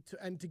mean,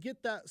 to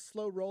get that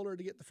slow roller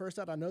to get the first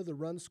out, I know the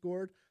run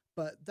scored,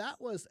 but that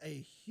was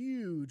a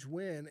huge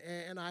win.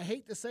 And I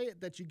hate to say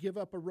it that you give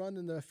up a run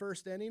in the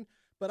first inning,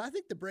 but I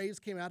think the Braves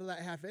came out of that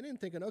half inning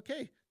thinking,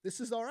 okay, this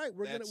is all right.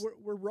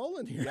 We're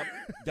rolling here. Yep.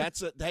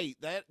 That's a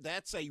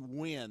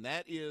win.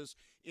 That is,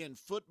 in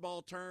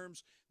football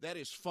terms, that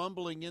is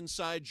fumbling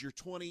inside your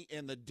 20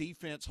 and the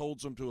defense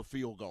holds them to a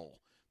field goal.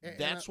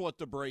 That's what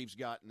the Braves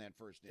got in that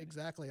first inning.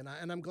 Exactly,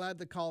 and I'm glad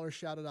the caller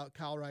shouted out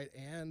Kyle Wright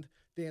and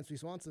Dansby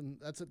Swanson.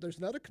 There's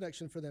another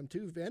connection for them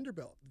too.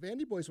 Vanderbilt,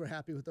 Vandy boys were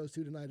happy with those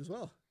two tonight as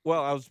well.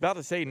 Well, I was about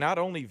to say not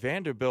only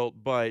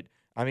Vanderbilt, but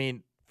I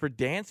mean for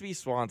Dansby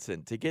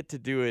Swanson to get to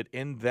do it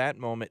in that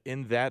moment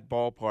in that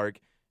ballpark,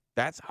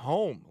 that's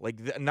home. Like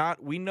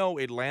we know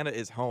Atlanta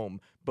is home,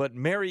 but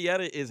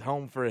Marietta is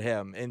home for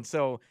him, and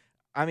so.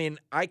 I mean,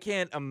 I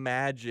can't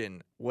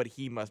imagine what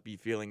he must be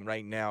feeling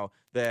right now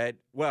that,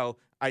 well,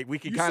 we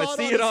can kind of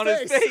see it on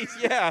his face.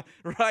 Yeah,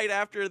 right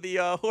after the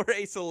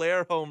Jorge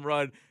Soler home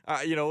run.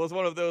 It was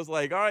one of those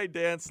like, all right,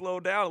 Dan, slow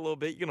down a little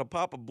bit. You're going to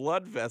pop a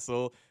blood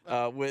vessel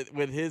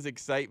with his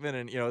excitement.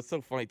 And, it's so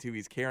funny, too.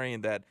 He's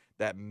carrying that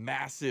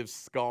massive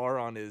scar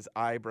on his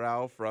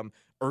eyebrow from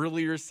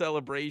earlier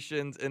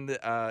celebrations in the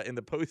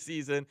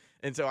postseason.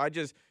 And so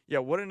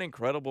what an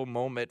incredible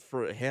moment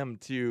for him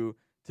to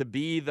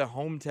be the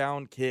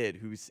hometown kid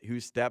who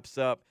steps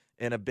up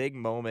in a big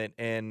moment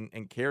and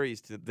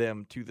carries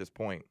them to this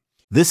point.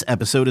 This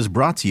episode is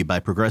brought to you by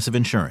Progressive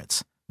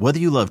Insurance. Whether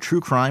you love true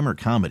crime or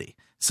comedy,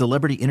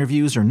 celebrity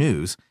interviews or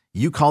news,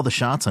 you call the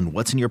shots on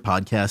what's in your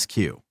podcast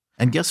queue.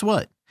 And guess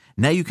what?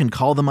 Now you can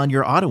call them on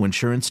your auto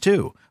insurance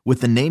too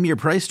with the Name Your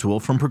Price tool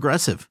from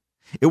Progressive.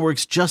 It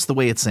works just the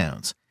way it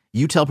sounds.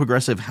 You tell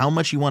Progressive how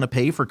much you want to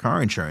pay for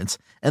car insurance,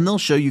 and they'll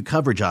show you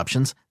coverage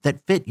options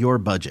that fit your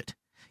budget.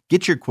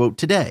 Get your quote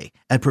today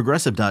at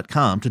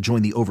Progressive.com to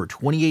join the over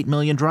 28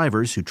 million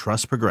drivers who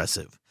trust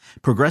Progressive.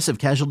 Progressive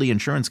Casualty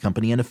Insurance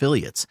Company and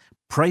Affiliates.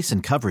 Price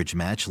and coverage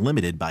match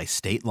limited by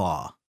state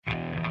law.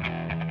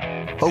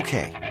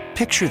 Okay,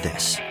 picture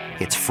this.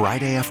 It's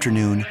Friday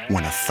afternoon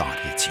when a thought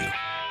hits you.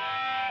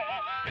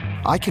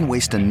 I can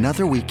waste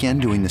another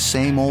weekend doing the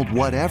same old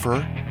whatever,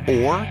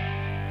 or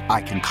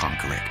I can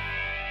conquer it.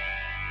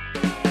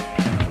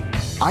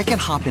 I can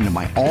hop into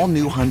my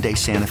all-new Hyundai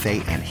Santa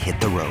Fe and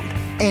hit the road.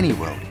 Any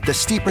road. The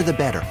steeper, the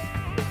better.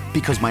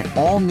 Because my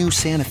all-new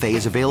Santa Fe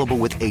is available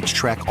with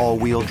H-Track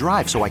all-wheel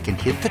drive, so I can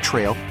hit the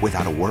trail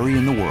without a worry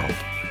in the world.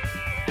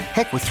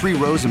 Heck, with 3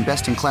 rows and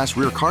best-in-class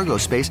rear cargo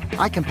space,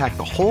 I can pack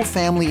the whole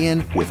family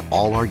in with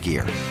all our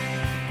gear.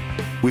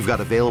 We've got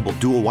available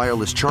dual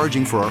wireless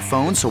charging for our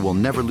phones, so we'll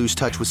never lose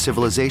touch with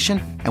civilization,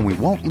 and we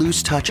won't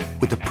lose touch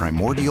with the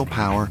primordial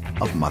power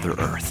of Mother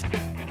Earth.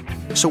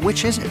 So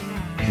which is it?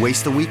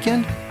 Waste the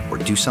weekend or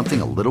do something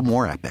a little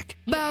more epic?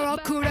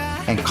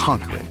 And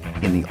conquer it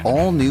in the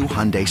all-new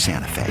Hyundai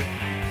Santa Fe.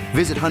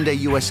 Visit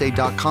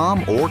HyundaiUSA.com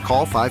or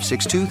call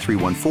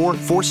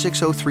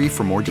 562-314-4603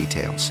 for more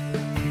details.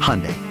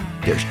 Hyundai,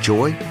 there's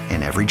joy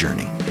in every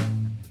journey.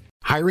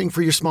 Hiring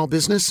for your small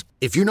business?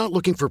 If you're not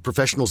looking for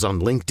professionals on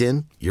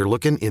LinkedIn, you're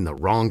looking in the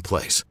wrong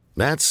place.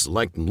 That's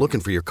like looking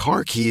for your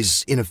car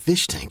keys in a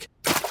fish tank.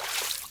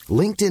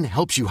 LinkedIn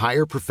helps you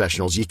hire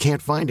professionals you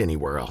can't find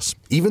anywhere else,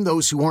 even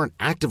those who aren't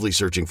actively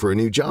searching for a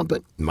new job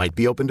but might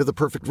be open to the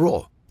perfect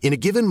role. In a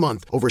given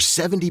month, over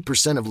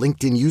 70% of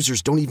LinkedIn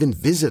users don't even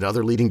visit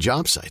other leading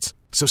job sites.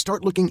 So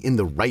start looking in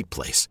the right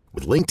place.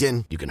 With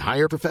LinkedIn, you can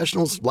hire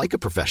professionals like a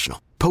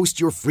professional. Post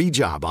your free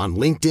job on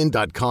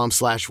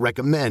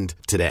linkedin.com/recommend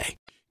today.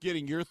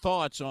 Getting your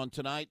thoughts on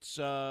tonight's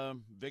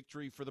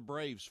victory for the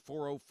Braves,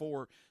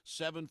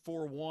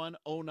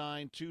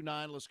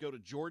 404-741-0929. Let's go to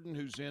Jordan,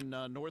 who's in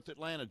North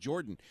Atlanta.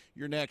 Jordan,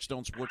 you're next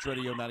on Sports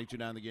Radio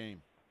 92.9 The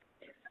Game.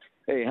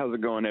 Hey, how's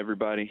it going,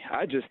 everybody?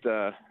 I just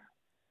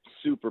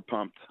super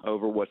pumped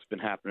over what's been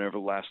happening over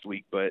the last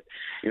week, but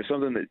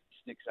something that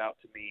sticks out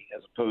to me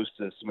as opposed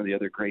to some of the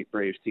other great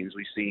Braves teams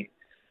we've seen.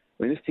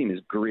 I mean, this team is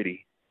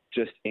gritty,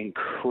 just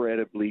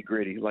incredibly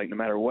gritty. Like, no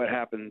matter what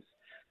happens,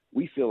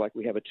 we feel like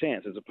we have a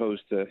chance, as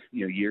opposed to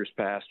years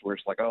past where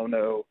it's like, oh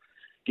no,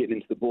 getting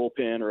into the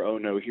bullpen, or oh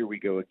no, here we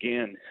go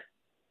again.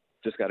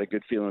 Just got a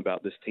good feeling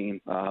about this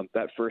team.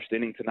 That first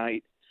inning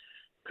tonight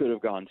could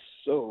have gone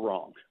so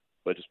wrong,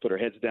 but just put our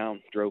heads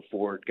down, drove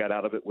forward, got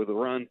out of it with a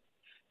run,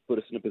 put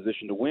us in a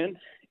position to win,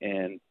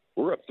 and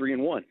we're up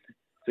 3-1.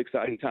 It's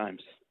exciting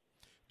times.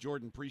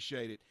 Jordan,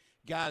 appreciate it.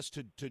 Guys,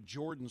 to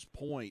Jordan's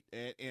point,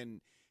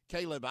 and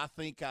Caleb, I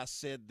think I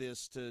said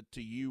this to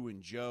you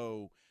and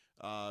Joe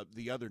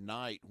the other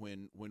night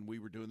when we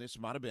were doing this.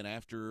 Might have been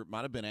after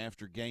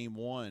game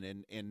one.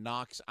 And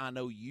Knox, I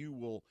know you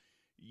will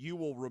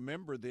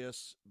remember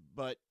this,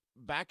 but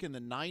back in the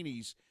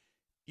 90s,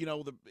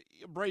 the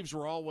Braves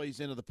were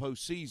always into the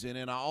postseason,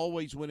 and I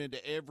always went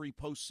into every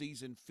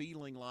postseason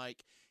feeling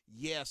like,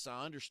 yes,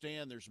 I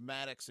understand there's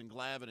Maddox and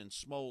Glavine and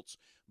Smoltz,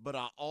 but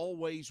I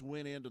always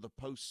went into the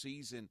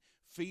postseason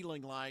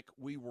feeling like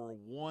we were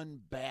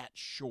one bat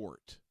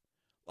short.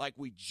 Like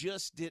we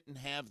just didn't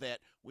have that.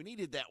 We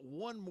needed that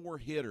one more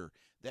hitter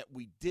that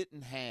we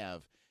didn't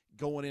have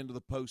going into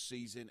the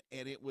postseason,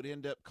 and it would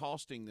end up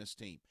costing this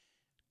team.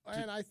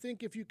 And I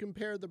think if you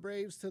compare the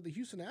Braves to the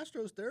Houston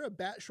Astros, they're a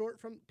bat short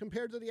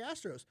compared to the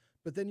Astros.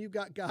 But then you've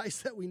got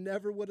guys that we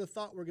never would have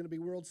thought were going to be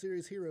World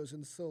Series heroes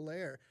in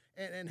Soler.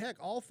 And heck,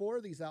 all four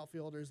of these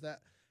outfielders that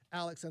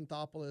Alex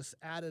Anthopoulos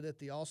added at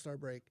the All-Star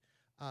break,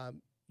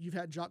 you've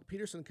had Jock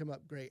Peterson come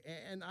up great.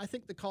 And I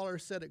think the caller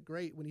said it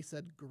great when he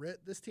said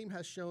grit. This team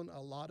has shown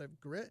a lot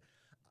of grit.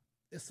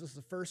 This is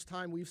the first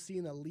time we've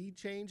seen a lead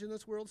change in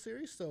this World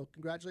Series, so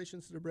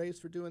congratulations to the Braves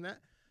for doing that.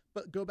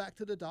 But go back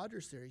to the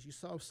Dodgers series. You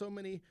saw so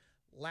many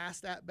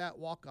last at-bat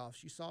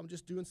walk-offs. You saw them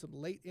just doing some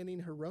late-inning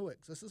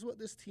heroics. This is what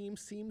this team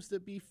seems to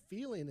be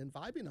feeling and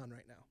vibing on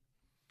right now.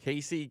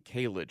 Casey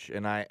Kalich,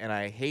 and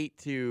I hate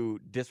to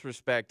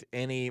disrespect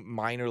any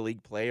minor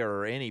league player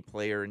or any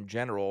player in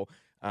general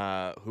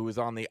who is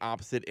on the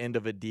opposite end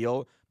of a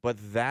deal, but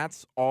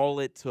that's all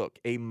it took.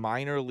 A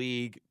minor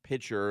league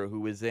pitcher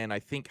who was in, I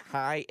think,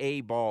 high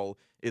A ball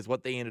is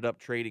what they ended up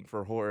trading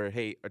for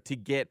to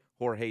get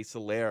Jorge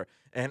Soler.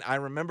 And I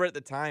remember at the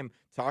time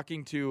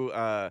talking to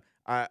a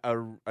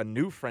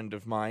new friend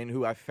of mine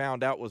who I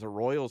found out was a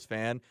Royals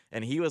fan,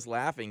 and he was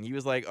laughing. He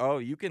was like, "Oh,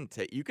 you can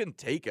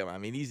take him. I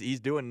mean, he's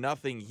doing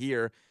nothing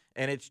here."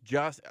 And it's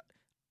just,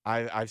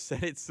 I've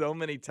said it so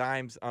many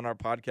times on our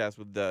podcast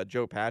with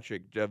Joe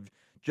Patrick of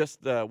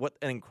just what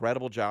an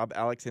incredible job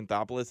Alex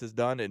Anthopoulos has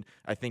done, and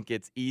I think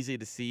it's easy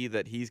to see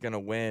that he's going to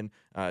win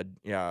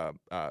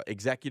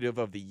Executive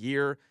of the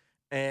Year.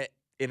 And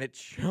it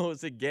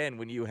shows again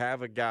when you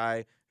have a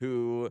guy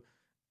who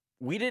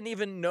we didn't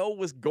even know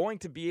was going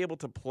to be able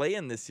to play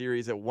in this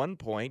series at one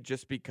point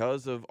just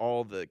because of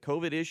all the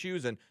COVID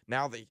issues, and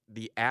now the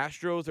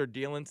Astros are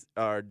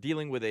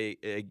dealing with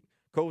a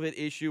COVID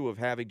issue of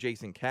having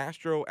Jason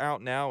Castro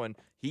out now, and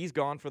he's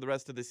gone for the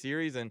rest of the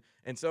series, and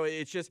so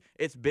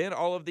it's been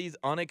all of these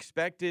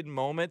unexpected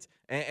moments,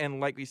 and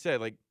like we said,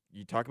 like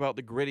you talk about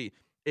the gritty.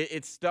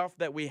 It's stuff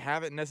that we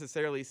haven't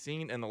necessarily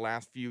seen in the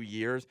last few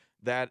years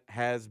that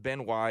has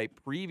been why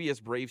previous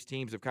Braves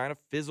teams have kind of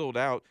fizzled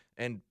out,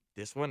 and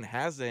this one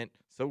hasn't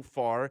so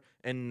far,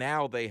 and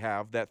now they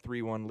have that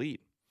 3-1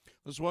 lead.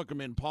 Let's welcome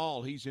in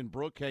Paul. He's in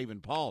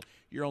Brookhaven. Paul,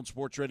 you're on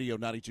Sports Radio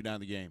 92.9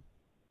 The Game.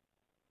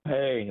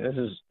 Hey,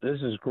 this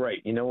is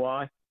great. You know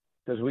why?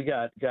 Because we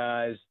got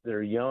guys that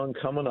are young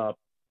coming up,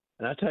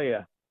 and I tell you,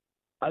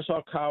 I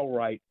saw Kyle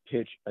Wright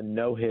pitch a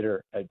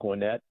no-hitter at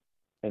Gwinnett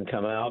and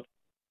come out,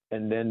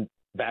 and then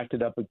backed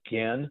it up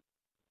again.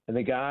 And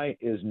the guy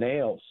is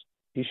nails.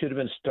 He should have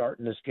been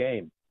starting this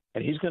game.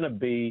 And he's going to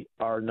be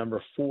our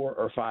number 4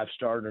 or 5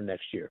 starter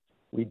next year.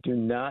 We do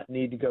not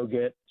need to go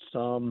get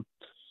some,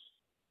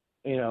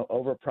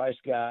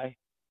 overpriced guy.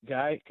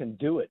 Guy can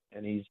do it,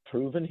 and he's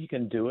proven he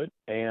can do it.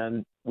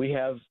 And we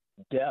have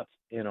depth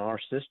in our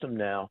system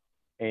now.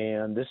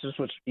 And this is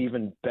what's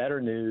even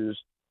better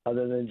news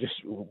other than just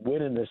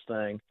winning this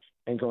thing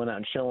and going out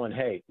and showing,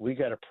 hey, we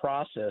got a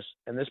process,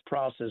 and this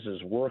process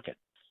is working.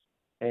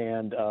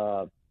 And,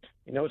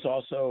 what's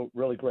also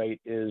really great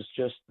is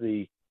just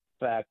the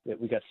fact that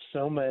we got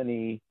so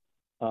many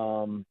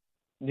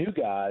new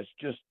guys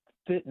just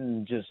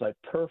fitting just like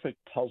perfect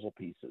puzzle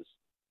pieces.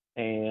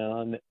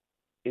 And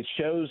it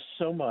shows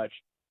so much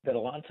that a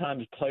lot of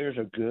times players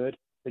are good.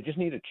 They just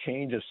need a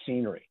change of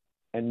scenery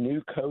and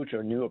new coach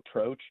or new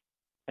approach.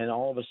 And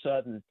all of a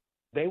sudden,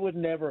 they would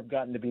never have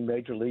gotten to be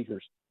major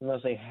leaguers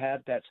unless they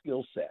had that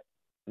skill set.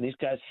 And these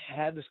guys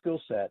had the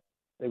skill set.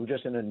 They were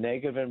just in a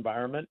negative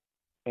environment.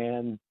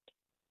 And,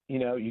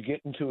 you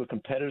get into a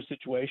competitive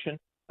situation.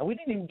 And we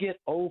didn't even get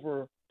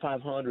over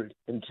 500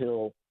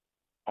 until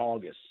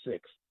August 6th.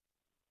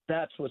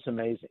 That's what's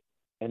amazing.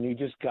 And you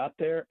just got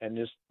there, and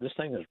this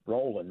thing is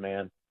rolling,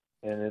 man.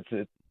 And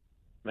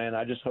man,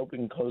 I just hope we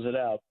can close it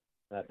out.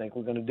 And I think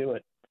we're going to do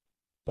it.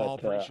 Paul,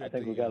 But I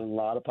think we've got a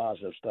lot of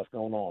positive stuff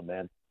going on,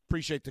 man.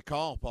 Appreciate the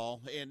call,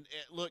 Paul. And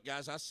look,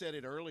 guys, I said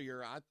it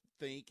earlier. I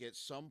think at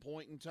some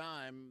point in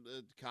time,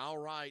 Kyle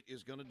Wright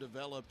is going to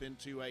develop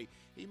into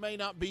he may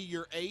not be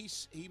your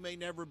ace. He may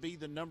never be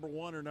the number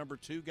one or number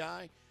two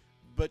guy.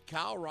 But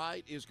Kyle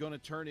Wright is going to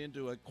turn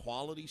into a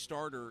quality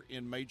starter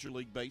in Major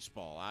League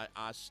Baseball. I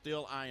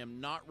am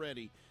not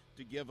ready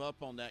to give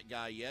up on that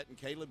guy yet. And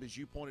Caleb, as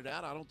you pointed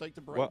out, I don't think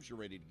the Braves are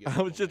ready to give up.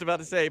 I was just about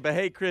to say, but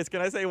hey, Chris,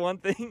 can I say one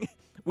thing?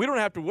 We don't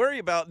have to worry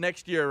about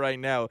next year right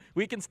now.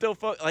 We can still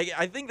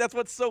I think that's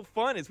what's so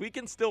fun is we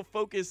can still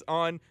focus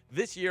on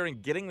this year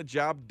and getting the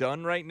job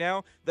done right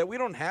now, that we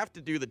don't have to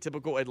do the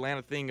typical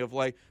Atlanta thing of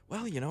I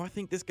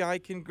think this guy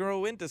can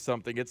grow into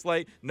something. It's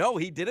no,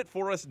 he did it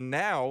for us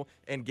now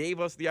and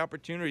gave us the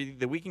opportunity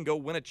that we can go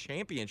win a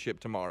championship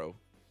tomorrow.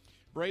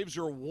 Braves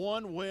are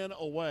one win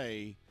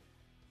away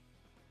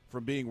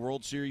from being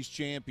World Series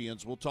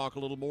champions. We'll talk a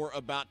little more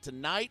about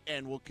tonight,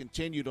 and we'll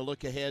continue to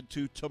look ahead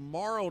to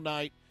tomorrow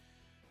night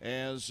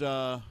as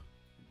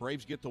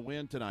Braves get the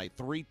win tonight.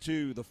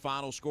 3-2 the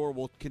final score.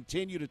 We'll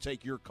continue to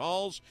take your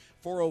calls,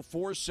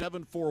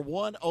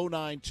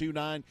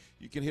 404-741-0929.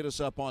 You can hit us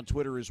up on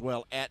Twitter as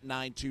well, at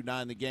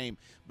 929thegame.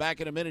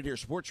 Back in a minute here.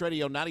 Sports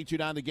Radio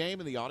 92.9 The Game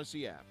and the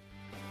Odyssey app.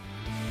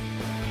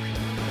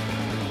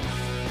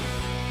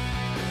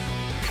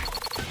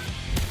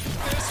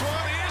 This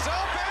one is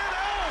up and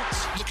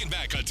out. Looking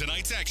back on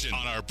tonight's action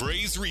on our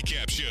Braves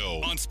Recap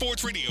Show on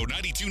Sports Radio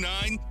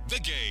 92.9 The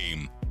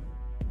Game.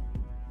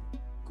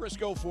 Chris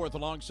Goforth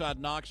alongside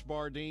Knox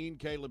Bardeen,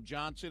 Caleb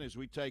Johnson, as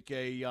we take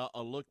a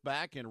look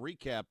back and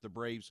recap the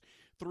Braves'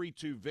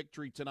 3-2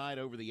 victory tonight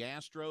over the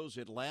Astros.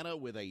 Atlanta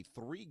with a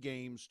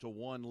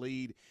 3-1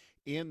 lead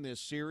in this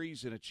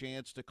series and a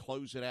chance to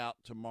close it out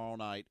tomorrow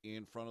night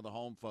in front of the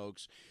home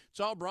folks.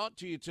 It's all brought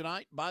to you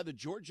tonight by the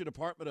Georgia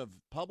Department of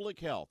Public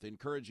Health,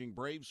 encouraging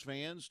Braves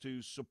fans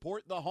to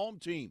support the home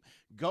team.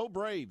 Go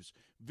Braves!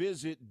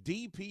 Visit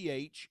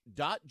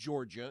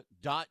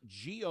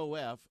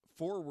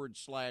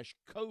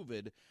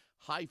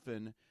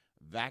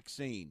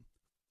dph.georgia.gov/COVID-vaccine.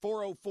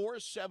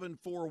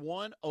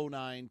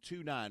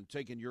 404-741-0929.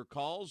 Taking your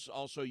calls.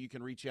 Also, you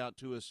can reach out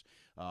to us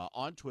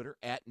on Twitter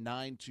at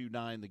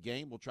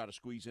 929thegame. We'll try to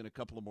squeeze in a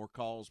couple of more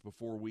calls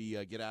before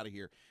we get out of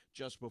here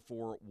just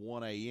before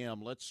 1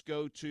 a.m. Let's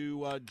go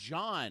to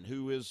John,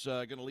 who is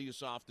going to lead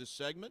us off this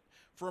segment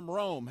from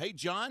Rome. Hey,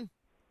 John.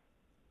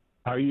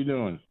 How are you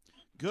doing?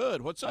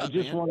 Good. What's up,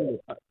 man?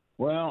 I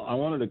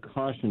wanted to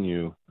caution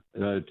you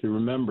to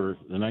remember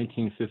the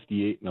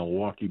 1958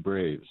 Milwaukee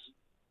Braves.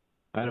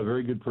 I had a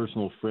very good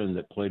personal friend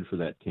that played for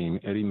that team,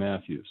 Eddie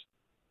Matthews.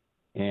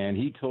 And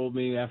he told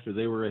me after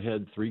they were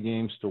ahead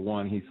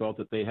 3-1, he felt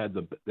that they had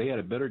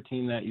a better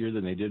team that year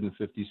than they did in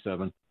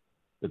 57,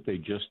 that they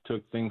just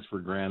took things for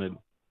granted,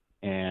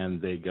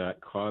 and they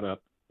got caught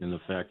up in the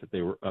fact that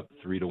they were up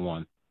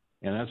 3-1.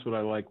 And that's what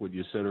I like what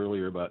you said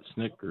earlier about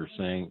Snitker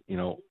saying,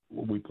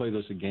 we play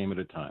this a game at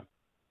a time.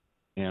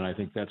 And I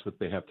think that's what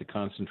they have to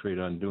concentrate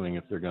on doing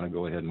if they're going to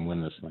go ahead and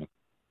win this thing.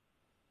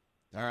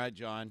 All right,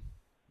 John.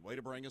 Way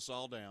to bring us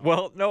all down.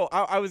 Well, no,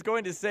 I was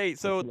going to say,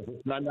 so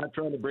I'm not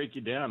trying to break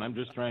you down. I'm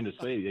just trying to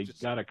say they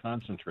got to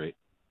concentrate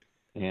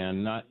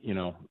and not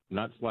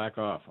slack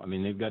off. I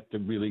mean, they've got to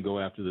really go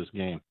after this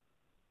game.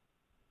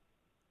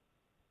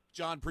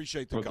 John,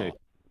 appreciate the call.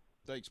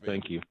 Thanks, man.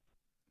 Thank you.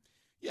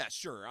 Yeah,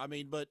 sure. I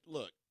mean, but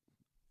look,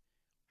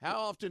 how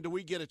often do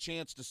we get a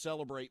chance to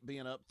celebrate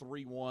being up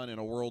 3-1 in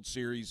a World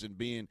Series and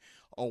being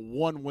a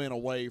 1 win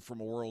away from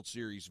a World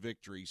Series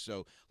victory?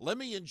 So let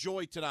me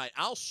enjoy tonight.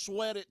 I'll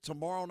sweat it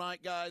tomorrow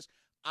night, guys.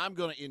 I'm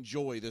going to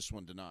enjoy this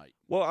one tonight.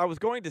 Well, I was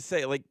going to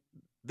say,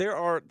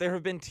 there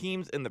have been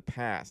teams in the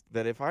past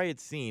that if I had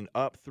seen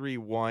up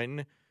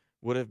 3-1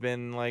 would have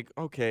been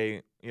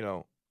okay,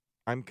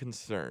 I'm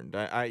concerned.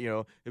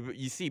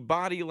 You see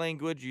body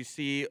language, you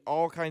see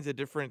all kinds of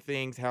different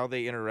things, how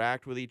they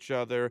interact with each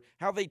other,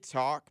 how they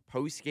talk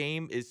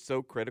post-game is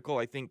so critical,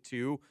 I think,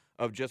 too,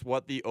 of just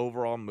what the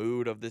overall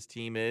mood of this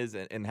team is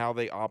and how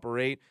they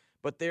operate.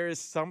 But there is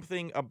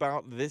something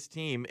about this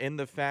team in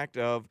the fact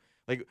of,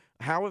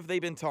 how have they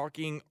been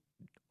talking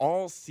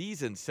all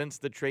season since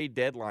the trade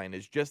deadline?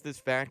 Is just this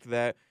fact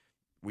that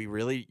we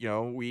really,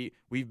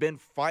 we've been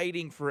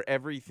fighting for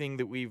everything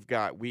that we've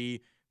got.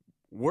 We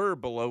were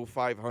below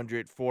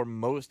 500 for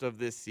most of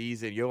this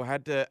season.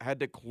 Had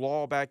to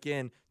claw back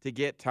in to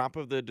get top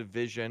of the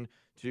division,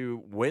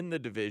 to win the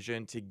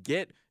division, to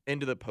get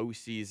into the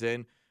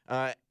postseason.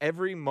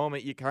 every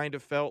moment you kind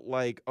of felt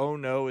like, oh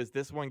no, is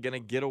this one going to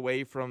get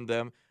away from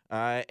them?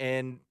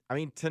 And I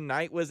mean,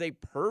 tonight was a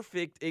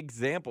perfect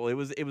example. It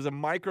was a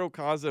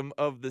microcosm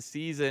of the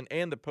season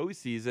and the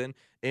postseason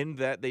in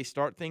that they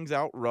start things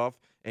out rough,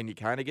 and you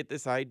kind of get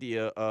this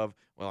idea of,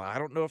 well, I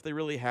don't know if they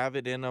really have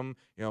it in them.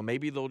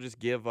 Maybe they'll just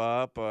give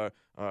up or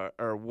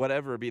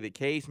whatever be the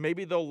case.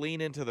 Maybe they'll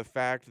lean into the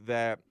fact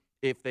that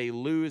if they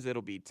lose,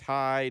 it'll be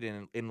tied,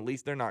 and at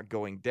least they're not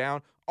going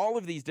down. All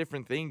of these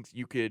different things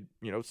you could,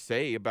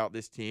 say about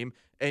this team,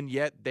 and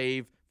yet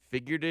they've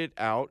figured it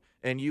out.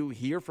 And you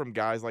hear from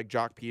guys like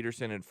Jock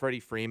Peterson and Freddie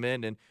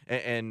Freeman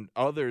and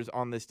others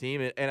on this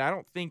team, and I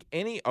don't think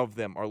any of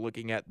them are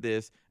looking at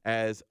this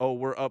as, oh,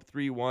 we're up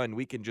 3-1,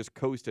 we can just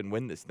coast and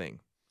win this thing.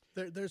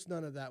 There's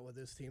none of that with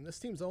this team. This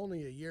team's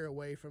only a year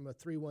away from a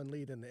 3-1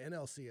 lead in the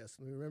NLCS.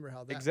 And we remember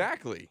how that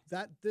exactly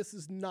this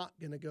is not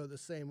going to go the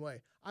same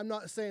way. I'm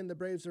not saying the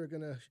Braves are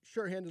going to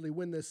sure-handedly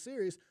win this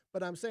series,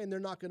 but I'm saying they're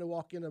not going to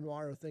walk in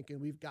tomorrow thinking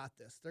we've got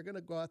this. They're going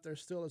to go out there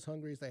still as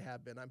hungry as they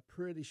have been. I'm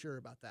pretty sure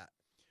about that.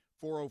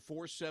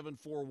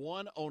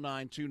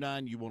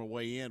 404-741-0929. You want to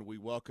weigh in, we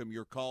welcome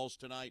your calls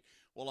tonight.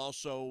 We'll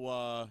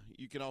also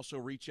you can also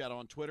reach out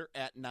on Twitter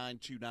at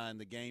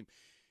 929thegame.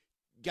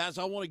 Guys,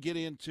 I want to get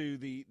into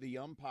the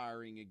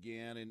umpiring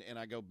again, and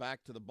I go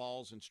back to the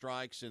balls and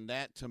strikes, and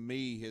that to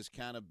me has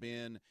kind of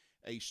been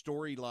a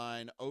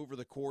storyline over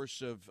the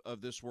course of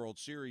this World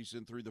Series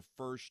and through the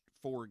first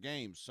 4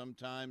 games.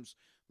 Sometimes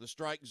the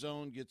strike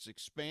zone gets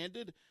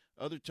expanded.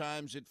 Other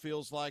times it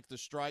feels like the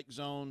strike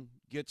zone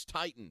gets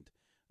tightened.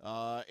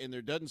 And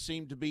there doesn't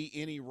seem to be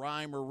any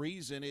rhyme or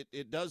reason.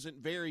 It doesn't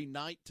vary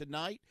night to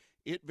night.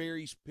 It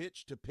varies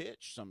pitch to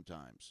pitch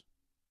sometimes.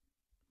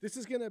 This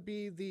is going to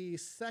be the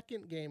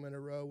second game in a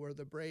row where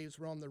the Braves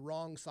were on the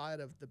wrong side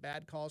of the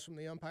bad calls from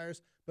the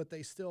umpires, but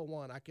they still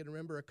won. I can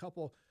remember a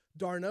couple.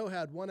 Darno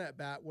had one at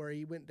bat where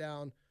he went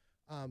down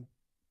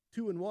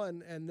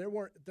 2-1, and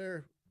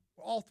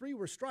all 3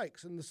 were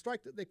strikes, and the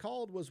strike that they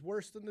called was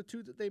worse than the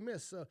 2 that they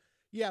missed. So,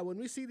 yeah, when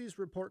we see these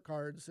report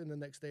cards in the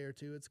next day or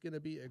two, it's going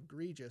to be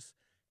egregious.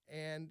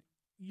 And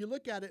you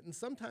look at it, and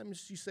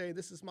sometimes you say,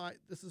 this is my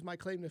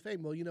claim to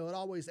fame. Well, it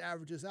always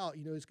averages out.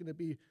 It's going to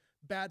be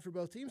bad for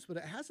both teams, but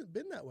it hasn't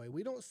been that way.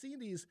 We don't see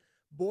these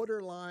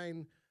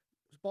borderline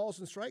balls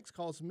and strikes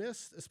calls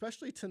missed,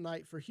 especially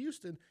tonight for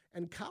Houston.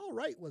 And Kyle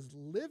Wright was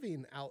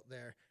living out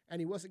there, and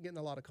he wasn't getting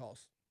a lot of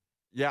calls.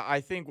 Yeah, I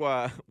think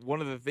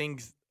one of the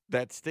things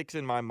that sticks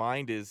in my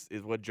mind is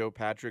what Joe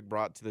Patrick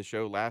brought to the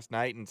show last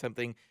night, and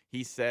something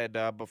he said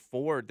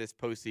before this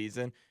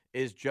postseason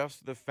is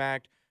just the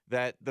fact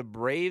that the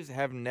Braves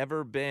have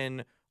never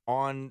been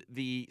on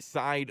the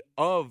side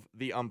of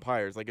the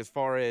umpires, like as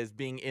far as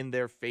being in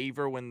their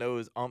favor when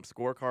those ump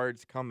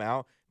scorecards come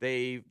out.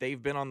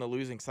 They've been on the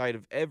losing side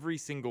of every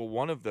single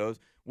one of those,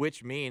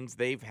 which means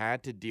they've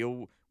had to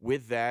deal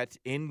with that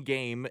in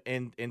game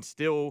and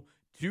still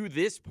to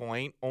this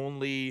point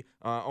only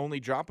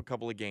drop a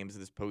couple of games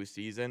this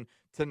postseason.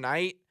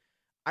 Tonight,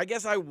 I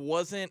guess I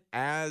wasn't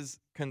as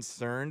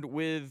concerned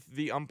with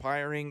the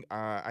umpiring.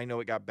 I know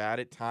it got bad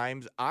at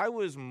times. I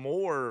was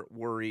more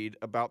worried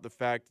about the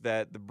fact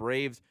that the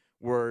Braves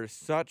were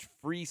such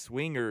free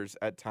swingers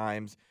at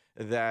times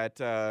that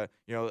there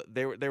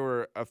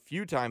were a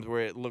few times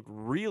where it looked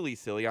really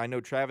silly. I know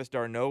Travis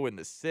d'Arnaud in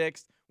the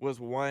 6th was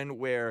one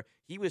where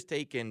he was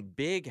taking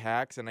big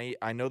hacks, and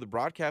I know the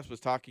broadcast was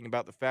talking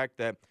about the fact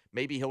that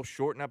maybe he'll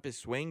shorten up his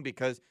swing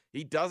because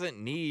he doesn't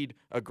need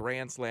a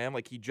grand slam,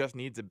 like he just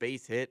needs a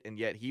base hit, and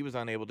yet he was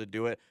unable to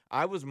do it.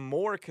 I was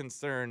more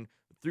concerned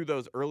through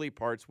those early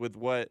parts with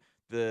what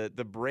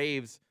the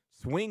Braves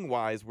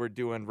swing-wise were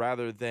doing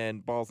rather than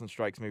balls and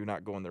strikes maybe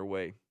not going their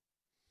way.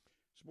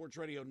 Sports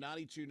Radio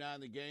 92.9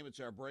 The Game. It's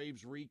our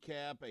Braves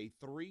recap. A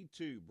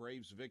 3-2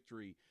 Braves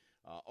victory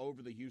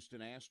over the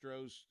Houston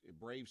Astros.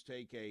 Braves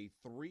take a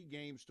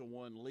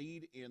 3-1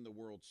 lead in the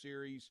World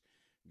Series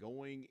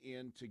going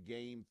into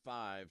Game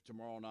 5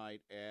 tomorrow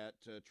night at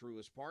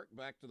Truist Park.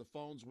 Back to the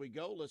phones we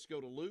go. Let's go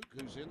to Luke,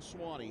 who's in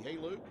Swanee. Hey,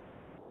 Luke.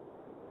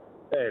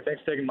 Hey,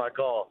 thanks for taking my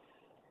call.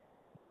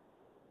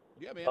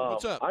 Yeah, man.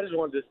 What's up? I just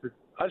wanted to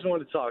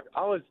talk.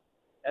 I was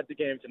at the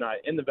game tonight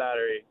in the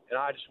Battery, and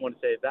I just want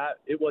to say that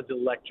it was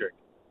electric.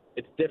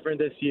 It's different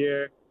this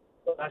year.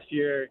 Last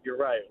year, you're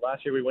right.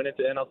 Last year we went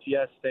into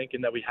NLCS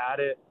thinking that we had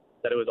it,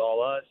 that it was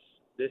all us.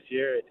 This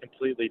year, it's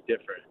completely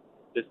different.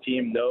 This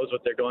team knows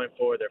what they're going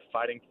for. They're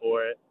fighting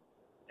for it.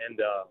 And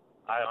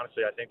I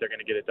think they're going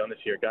to get it done this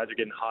year. Guys are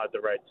getting hot at the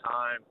right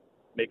time,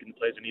 making the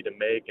plays we need to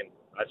make, and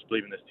I just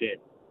believe in this team.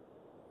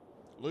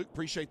 Luke,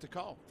 appreciate the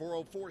call.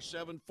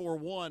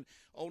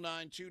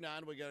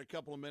 404-741-0929. We got a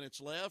couple of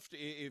minutes left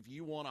if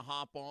you want to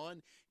hop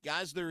on.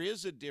 Guys, there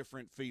is a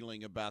different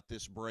feeling about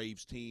this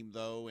Braves team,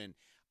 though, and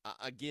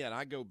again,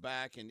 I go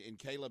back, and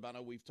Caleb, I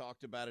know we've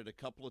talked about it a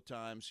couple of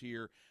times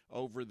here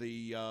over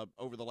the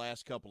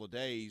last couple of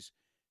days.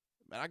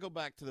 And I go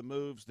back to the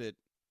moves that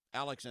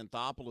Alex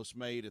Anthopoulos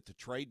made at the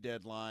trade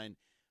deadline.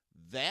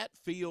 That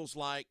feels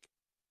like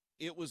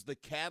it was the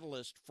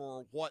catalyst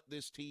for what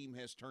this team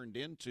has turned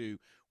into,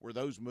 were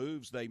those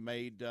moves they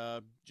made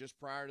just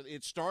prior to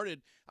it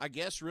started, I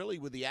guess, really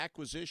with the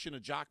acquisition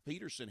of Jock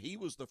Peterson. He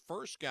was the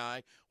first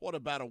guy,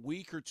 about a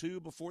week or two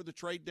before the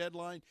trade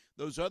deadline?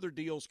 Those other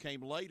deals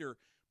came later,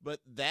 but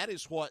that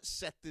is what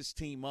set this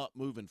team up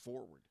moving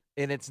forward.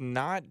 And it's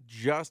not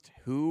just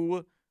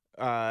who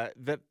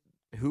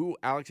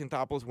Alex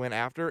Anthopoulos went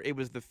after. It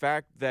was the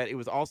fact that it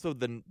was also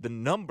the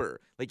number.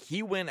 Like,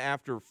 he went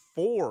after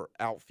 4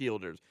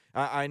 outfielders.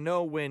 I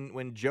know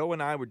when Joe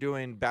and I were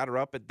doing batter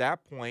up at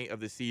that point of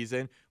the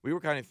season, we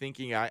were kind of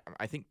thinking, I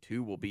think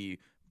 2 will be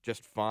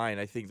just fine.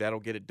 I think that'll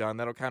get it done.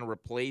 That'll kind of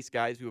replace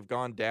guys who have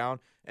gone down,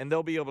 and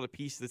they'll be able to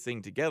piece this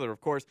thing together. Of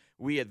course,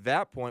 we at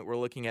that point were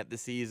looking at the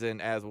season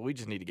as, well, we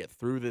just need to get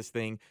through this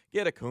thing,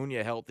 get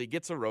Acuna healthy,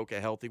 get Soroka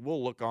healthy.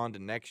 We'll look on to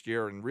next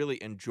year and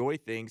really enjoy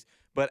things.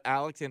 But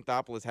Alex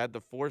Anthopoulos had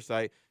the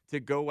foresight to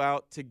go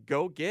out to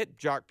go get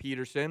Jock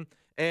Peterson.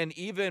 And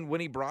even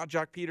when he brought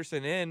Jock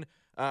Peterson in,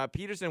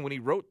 when he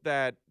wrote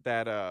that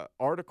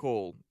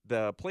article,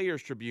 the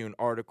Players Tribune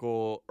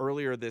article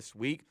earlier this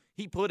week,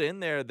 he put in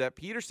there that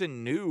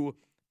Peterson knew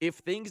if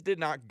things did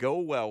not go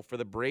well for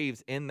the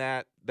Braves in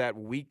that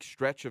week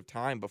stretch of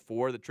time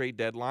before the trade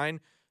deadline,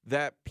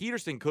 that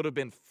Peterson could have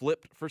been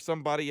flipped for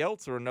somebody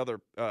else or another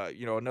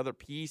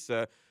piece,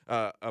 a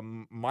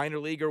minor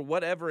league or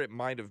whatever it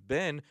might have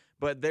been.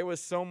 But there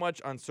was so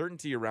much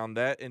uncertainty around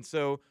that, and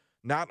so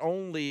not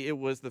only it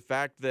was the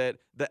fact that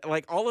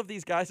like all of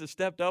these guys have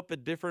stepped up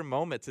at different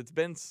moments. It's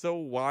been so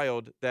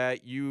wild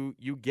that you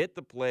get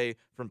the play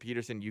from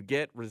Peterson, you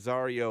get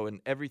Rosario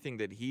and everything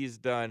that he's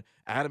done.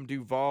 Adam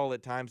Duvall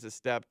at times has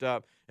stepped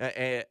up.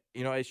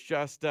 It's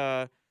just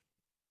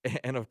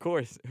and of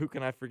course, who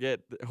can I forget?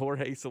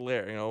 Jorge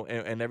Soler,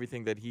 and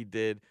everything that he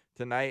did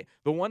tonight.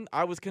 The one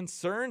I was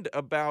concerned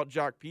about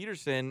Jock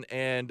Peterson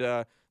and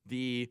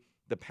the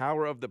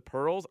power of the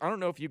pearls. I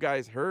don't know if you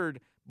guys heard,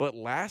 but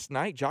last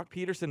night, Jock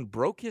Peterson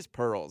broke his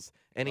pearls,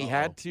 and he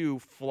had to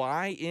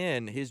fly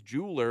in his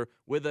jeweler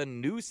with a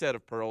new set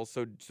of pearls.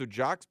 So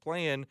Jock's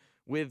playing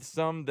with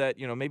some that,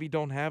 maybe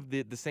don't have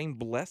the same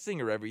blessing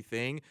or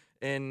everything,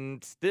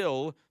 and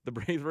still the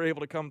Braves were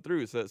able to come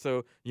through.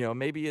 So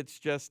maybe it's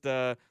just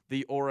the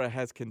aura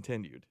has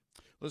continued.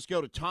 Let's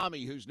go to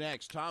Tommy, who's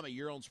next. Tommy,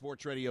 you're on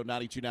Sports Radio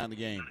 92.9 The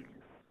Game.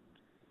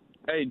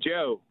 Hey,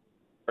 Joe,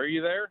 are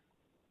you there?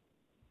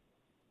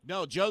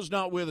 No, Joe's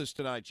not with us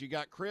tonight. You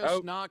got Chris,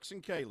 Knox,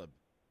 and Caleb.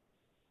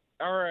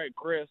 All right,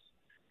 Chris.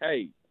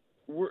 Hey,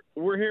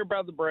 we're here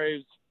about the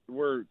Braves.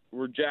 We're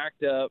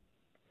jacked up.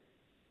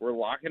 We're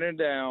locking it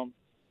down.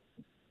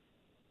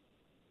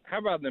 How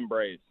about them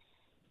Braves?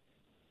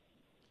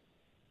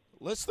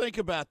 Let's think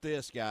about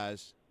this,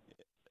 guys.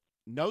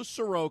 No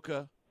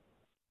Soroka,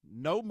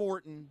 no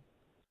Morton,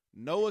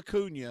 no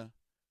Acuna,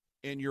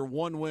 and you're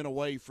 1 win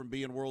away from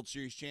being World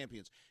Series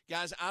champions.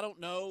 Guys, I don't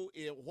know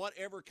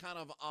whatever kind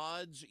of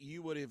odds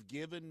you would have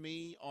given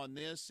me on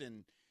this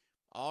in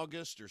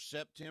August or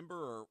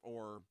September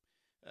or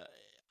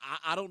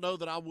I don't know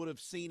that I would have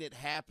seen it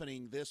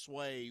happening this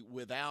way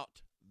without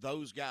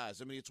those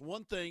guys. I mean, it's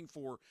one thing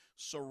for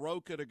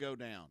Soroka to go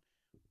down,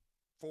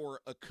 for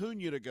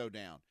Acuna to go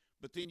down,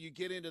 but then you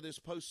get into this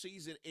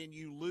postseason and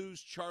you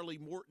lose Charlie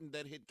Morton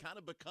that had kind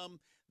of become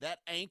that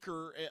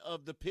anchor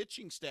of the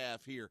pitching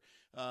staff here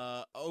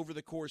over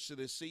the course of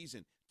this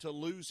season. To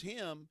lose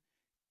him,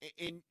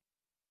 and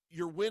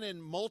you're winning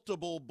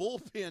multiple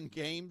bullpen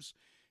games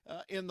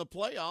in the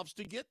playoffs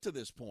to get to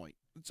this point.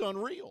 It's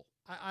unreal.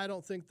 I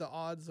don't think the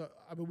odds are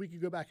 – I mean, we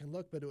could go back and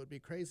look, but it would be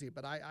crazy.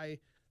 But I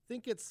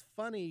think it's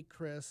funny,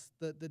 Chris,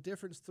 the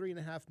difference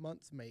 3.5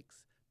 months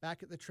makes.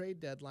 Back at the trade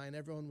deadline,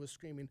 everyone was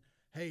screaming,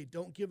 hey,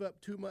 don't give up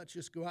too much.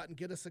 Just go out and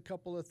get us a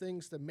couple of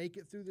things to make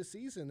it through the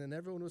season. And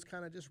everyone was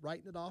kind of just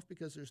writing it off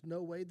because there's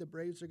no way the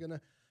Braves are going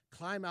to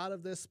climb out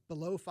of this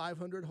below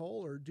 500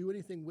 hole or do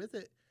anything with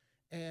it.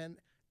 And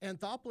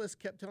Anthopoulos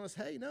kept telling us,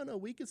 hey, no,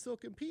 we can still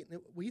compete.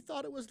 And we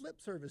thought it was lip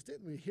service,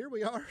 didn't we? Here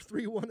we are,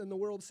 3-1 in the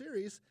World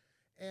Series.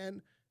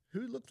 And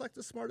who looked like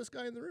the smartest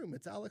guy in the room?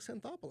 It's Alex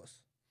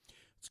Anthopoulos.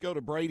 Let's go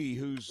to Brady,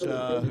 who's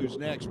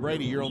next.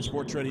 Brady, you're on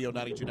Sports Radio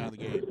 92.9 The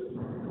Game.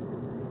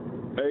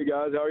 Hey,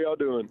 guys. How are y'all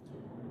doing?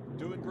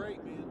 Doing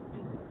great, man.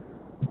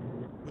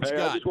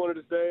 I just wanted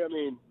to say,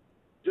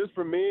 just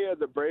for me as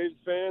a Braves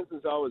fan,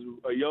 since I was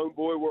a young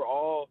boy, we're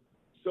all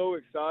so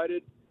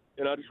excited,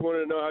 and I just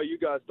wanted to know how you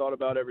guys thought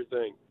about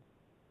everything.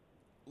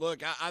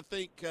 Look, I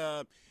think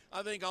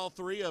all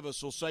three of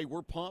us will say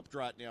we're pumped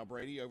right now,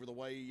 Brady, over the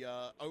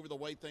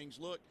way things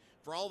look.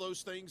 For all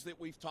those things that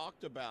we've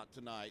talked about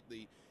tonight,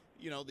 the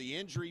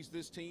injuries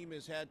this team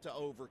has had to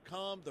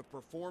overcome, the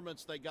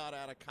performance they got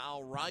out of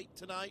Kyle Wright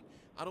tonight.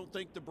 I don't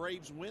think the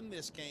Braves win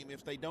this game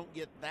if they don't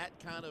get that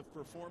kind of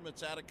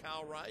performance out of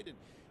Kyle Wright. And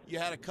you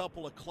had a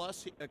couple of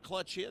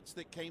clutch hits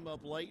that came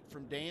up late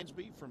from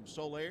Dansby, from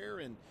Soler,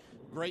 and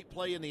great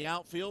play in the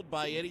outfield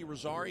by Eddie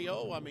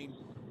Rosario. I mean,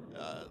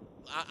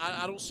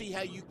 I don't see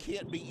how you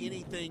can't be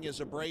anything as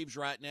a Braves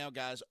right now,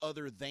 guys,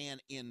 other than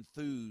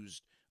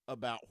enthused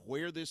about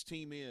where this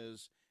team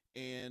is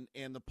and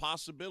the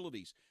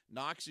possibilities.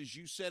 Knox, as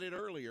you said it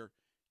earlier,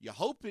 you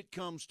hope it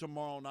comes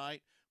tomorrow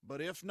night,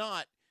 but if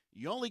not,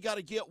 you only got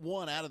to get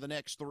one out of the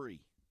next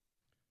three.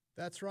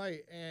 That's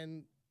right.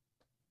 And,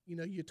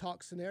 you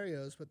talk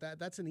scenarios, but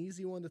that's an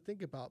easy one to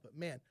think about. But,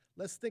 man,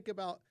 let's think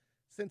about,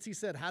 since he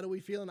said, how do we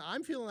feel? And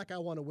I'm feeling like I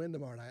want to win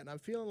tomorrow night. And I'm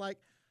feeling like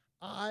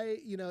if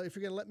you're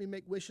going to let me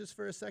make wishes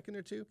for a second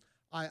or two,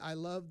 I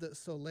love that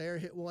Soler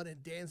hit one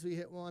and Dansby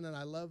hit one, and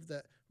I love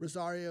that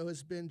Rosario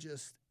has been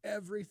just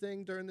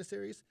everything during the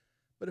series.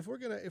 But if we're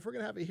gonna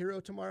have a hero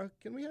tomorrow,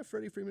 can we have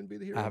Freddie Freeman be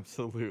the hero?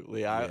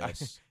 Absolutely.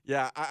 Yes.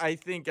 I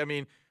think,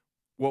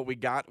 what we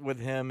got with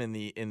him in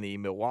the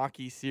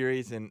Milwaukee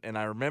series, and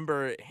I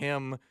remember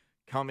him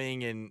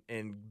coming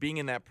and being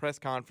in that press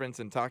conference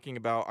and talking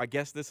about, I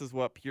guess this is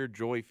what pure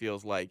joy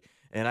feels like.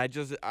 And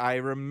I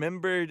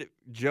remembered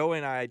Joe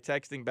and I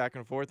texting back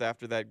and forth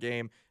after that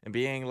game and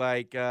being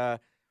like,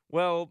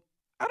 well,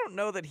 I don't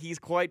know that he's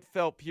quite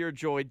felt pure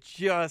joy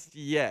just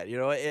yet.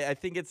 I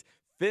think it's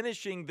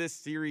finishing this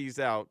series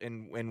out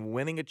and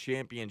winning a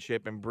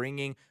championship and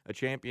bringing a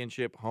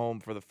championship home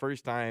for the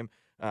first time,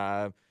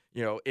 at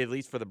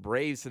least for the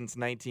Braves since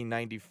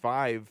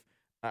 1995.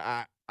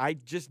 I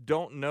just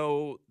don't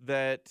know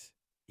that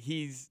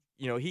he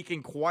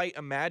can quite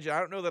imagine. I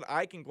don't know that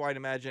I can quite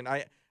imagine.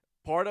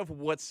 Part of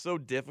what's so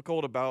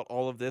difficult about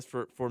all of this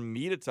for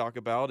me to talk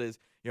about is,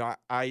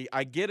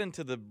 I get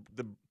into the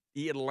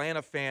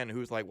Atlanta fan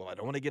who's like, well, I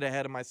don't want to get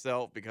ahead of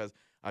myself because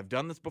I've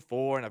done this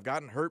before and I've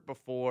gotten hurt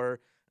before.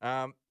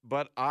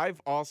 But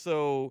I've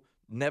also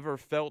never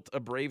felt a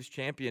Braves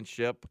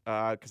championship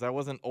because I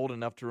wasn't old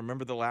enough to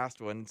remember the last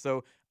one.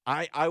 So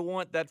I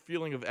want that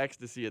feeling of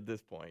ecstasy at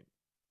this point.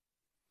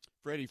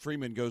 Freddie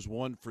Freeman goes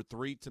 1 for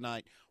 3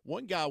 tonight.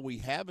 One guy we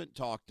haven't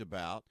talked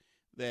about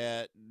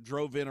that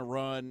drove in a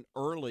run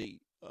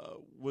early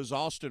was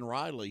Austin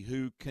Riley,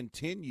 who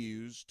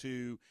continues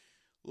to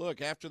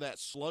look, after that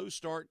slow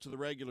start to the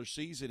regular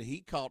season,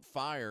 he caught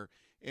fire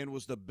and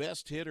was the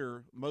best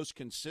hitter, most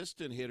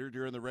consistent hitter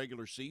during the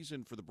regular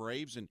season for the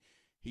Braves, and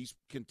he's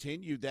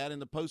continued that in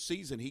the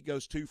postseason. He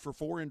goes 2 for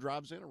 4 and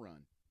drives in a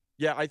run.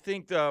 Yeah, I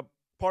think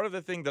part of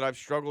the thing that I've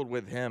struggled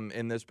with him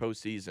in this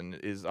postseason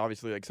is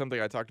obviously like something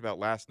I talked about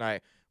last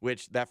night,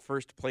 which that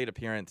first plate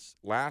appearance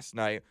last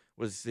night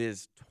was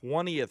his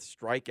 20th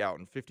strikeout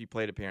in 50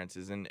 plate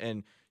appearances,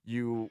 and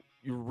you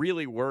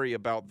really worry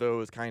about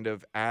those kind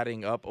of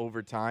adding up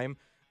over time.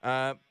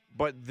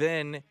 But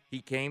then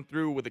he came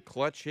through with a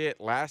clutch hit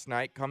last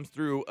night, comes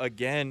through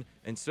again,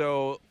 and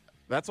so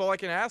that's all I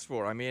can ask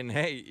for. I mean,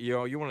 hey, you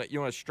want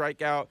to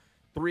strike out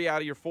 3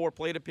 out of your 4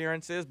 plate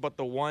appearances, but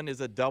the one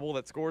is a double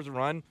that scores a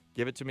run.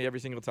 Give it to me every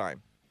single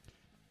time.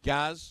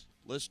 Guys,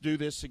 let's do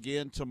this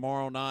again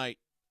tomorrow night,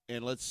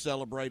 and let's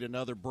celebrate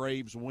another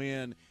Braves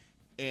win.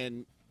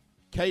 And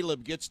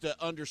Caleb gets to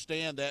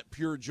understand that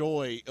pure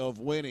joy of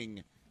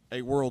winning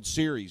a World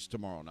Series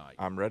tomorrow night.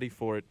 I'm ready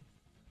for it.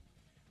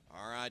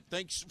 All right.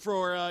 Thanks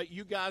for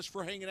you guys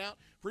for hanging out.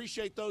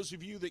 Appreciate those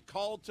of you that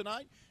called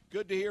tonight.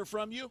 Good to hear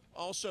from you.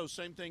 Also,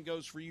 same thing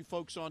goes for you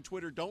folks on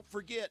Twitter. Don't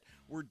forget,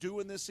 we're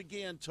doing this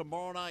again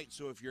tomorrow night.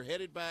 So if you're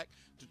headed back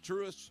to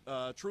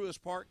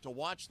Truist Park to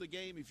watch the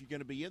game, if you're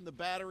going to be in the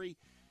Battery,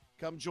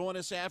 come join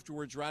us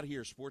afterwards right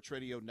here, Sports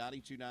Radio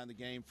 92.9 The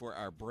Game, for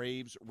our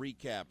Braves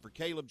recap. For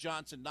Caleb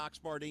Johnson, Knox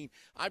Bardeen,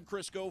 I'm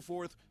Chris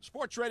Goforth,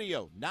 Sports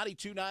Radio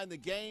 92.9 The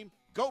Game.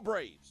 Go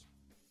Braves!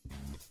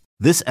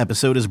 This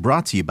episode is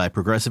brought to you by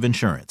Progressive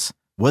Insurance.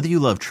 Whether you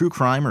love true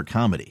crime or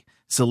comedy,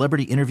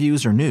 celebrity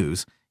interviews or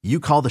news, you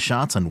call the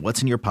shots on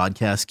what's in your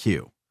podcast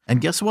queue. And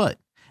guess what?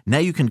 Now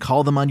you can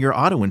call them on your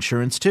auto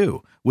insurance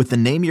too with the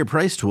Name Your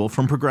Price tool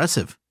from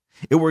Progressive.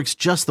 It works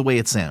just the way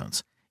it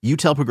sounds. You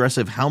tell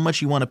Progressive how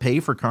much you want to pay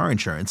for car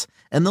insurance,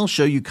 and they'll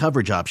show you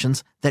coverage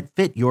options that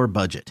fit your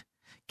budget.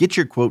 Get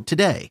your quote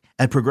today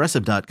at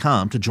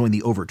Progressive.com to join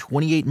the over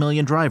 28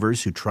 million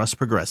drivers who trust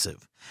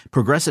Progressive.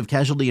 Progressive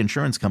Casualty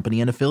Insurance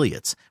Company and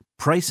Affiliates.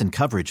 Price and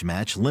coverage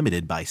match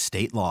limited by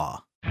state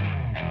law.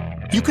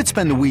 You could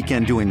spend the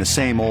weekend doing the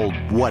same old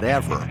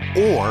whatever,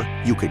 or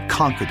you could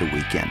conquer the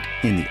weekend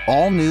in the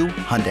all-new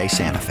Hyundai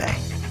Santa Fe.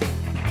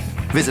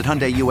 Visit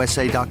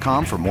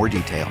HyundaiUSA.com for more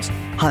details.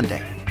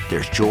 Hyundai,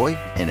 there's joy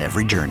in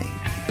every journey.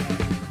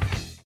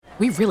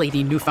 We really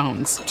need new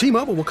phones.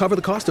 T-Mobile will cover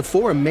the cost of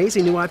 4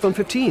 amazing new iPhone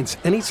 15s,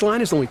 and each line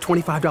is only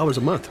 $25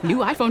 a month. New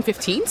iPhone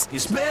 15s?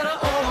 It's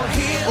better over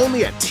here.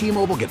 Only at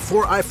T-Mobile, get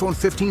 4 iPhone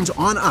 15s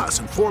on us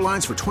and 4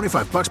 lines for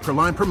 $25 per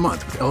line per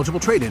month with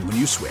eligible trade-in when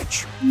you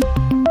switch.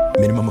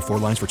 Minimum of 4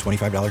 lines for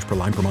 $25 per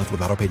line per month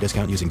with autopay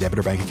discount using debit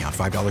or bank account.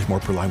 $5 more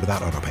per line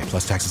without autopay,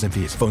 plus taxes and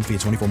fees. Phone fee at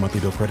 24 monthly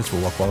bill credits for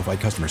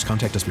well-qualified customers.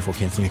 Contact us before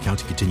canceling account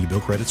to continue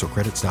bill credits or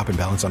credit stop and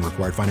balance on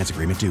required finance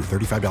agreement due.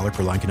 $35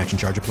 per line connection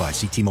charge applies.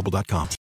 See T-Mobile.com.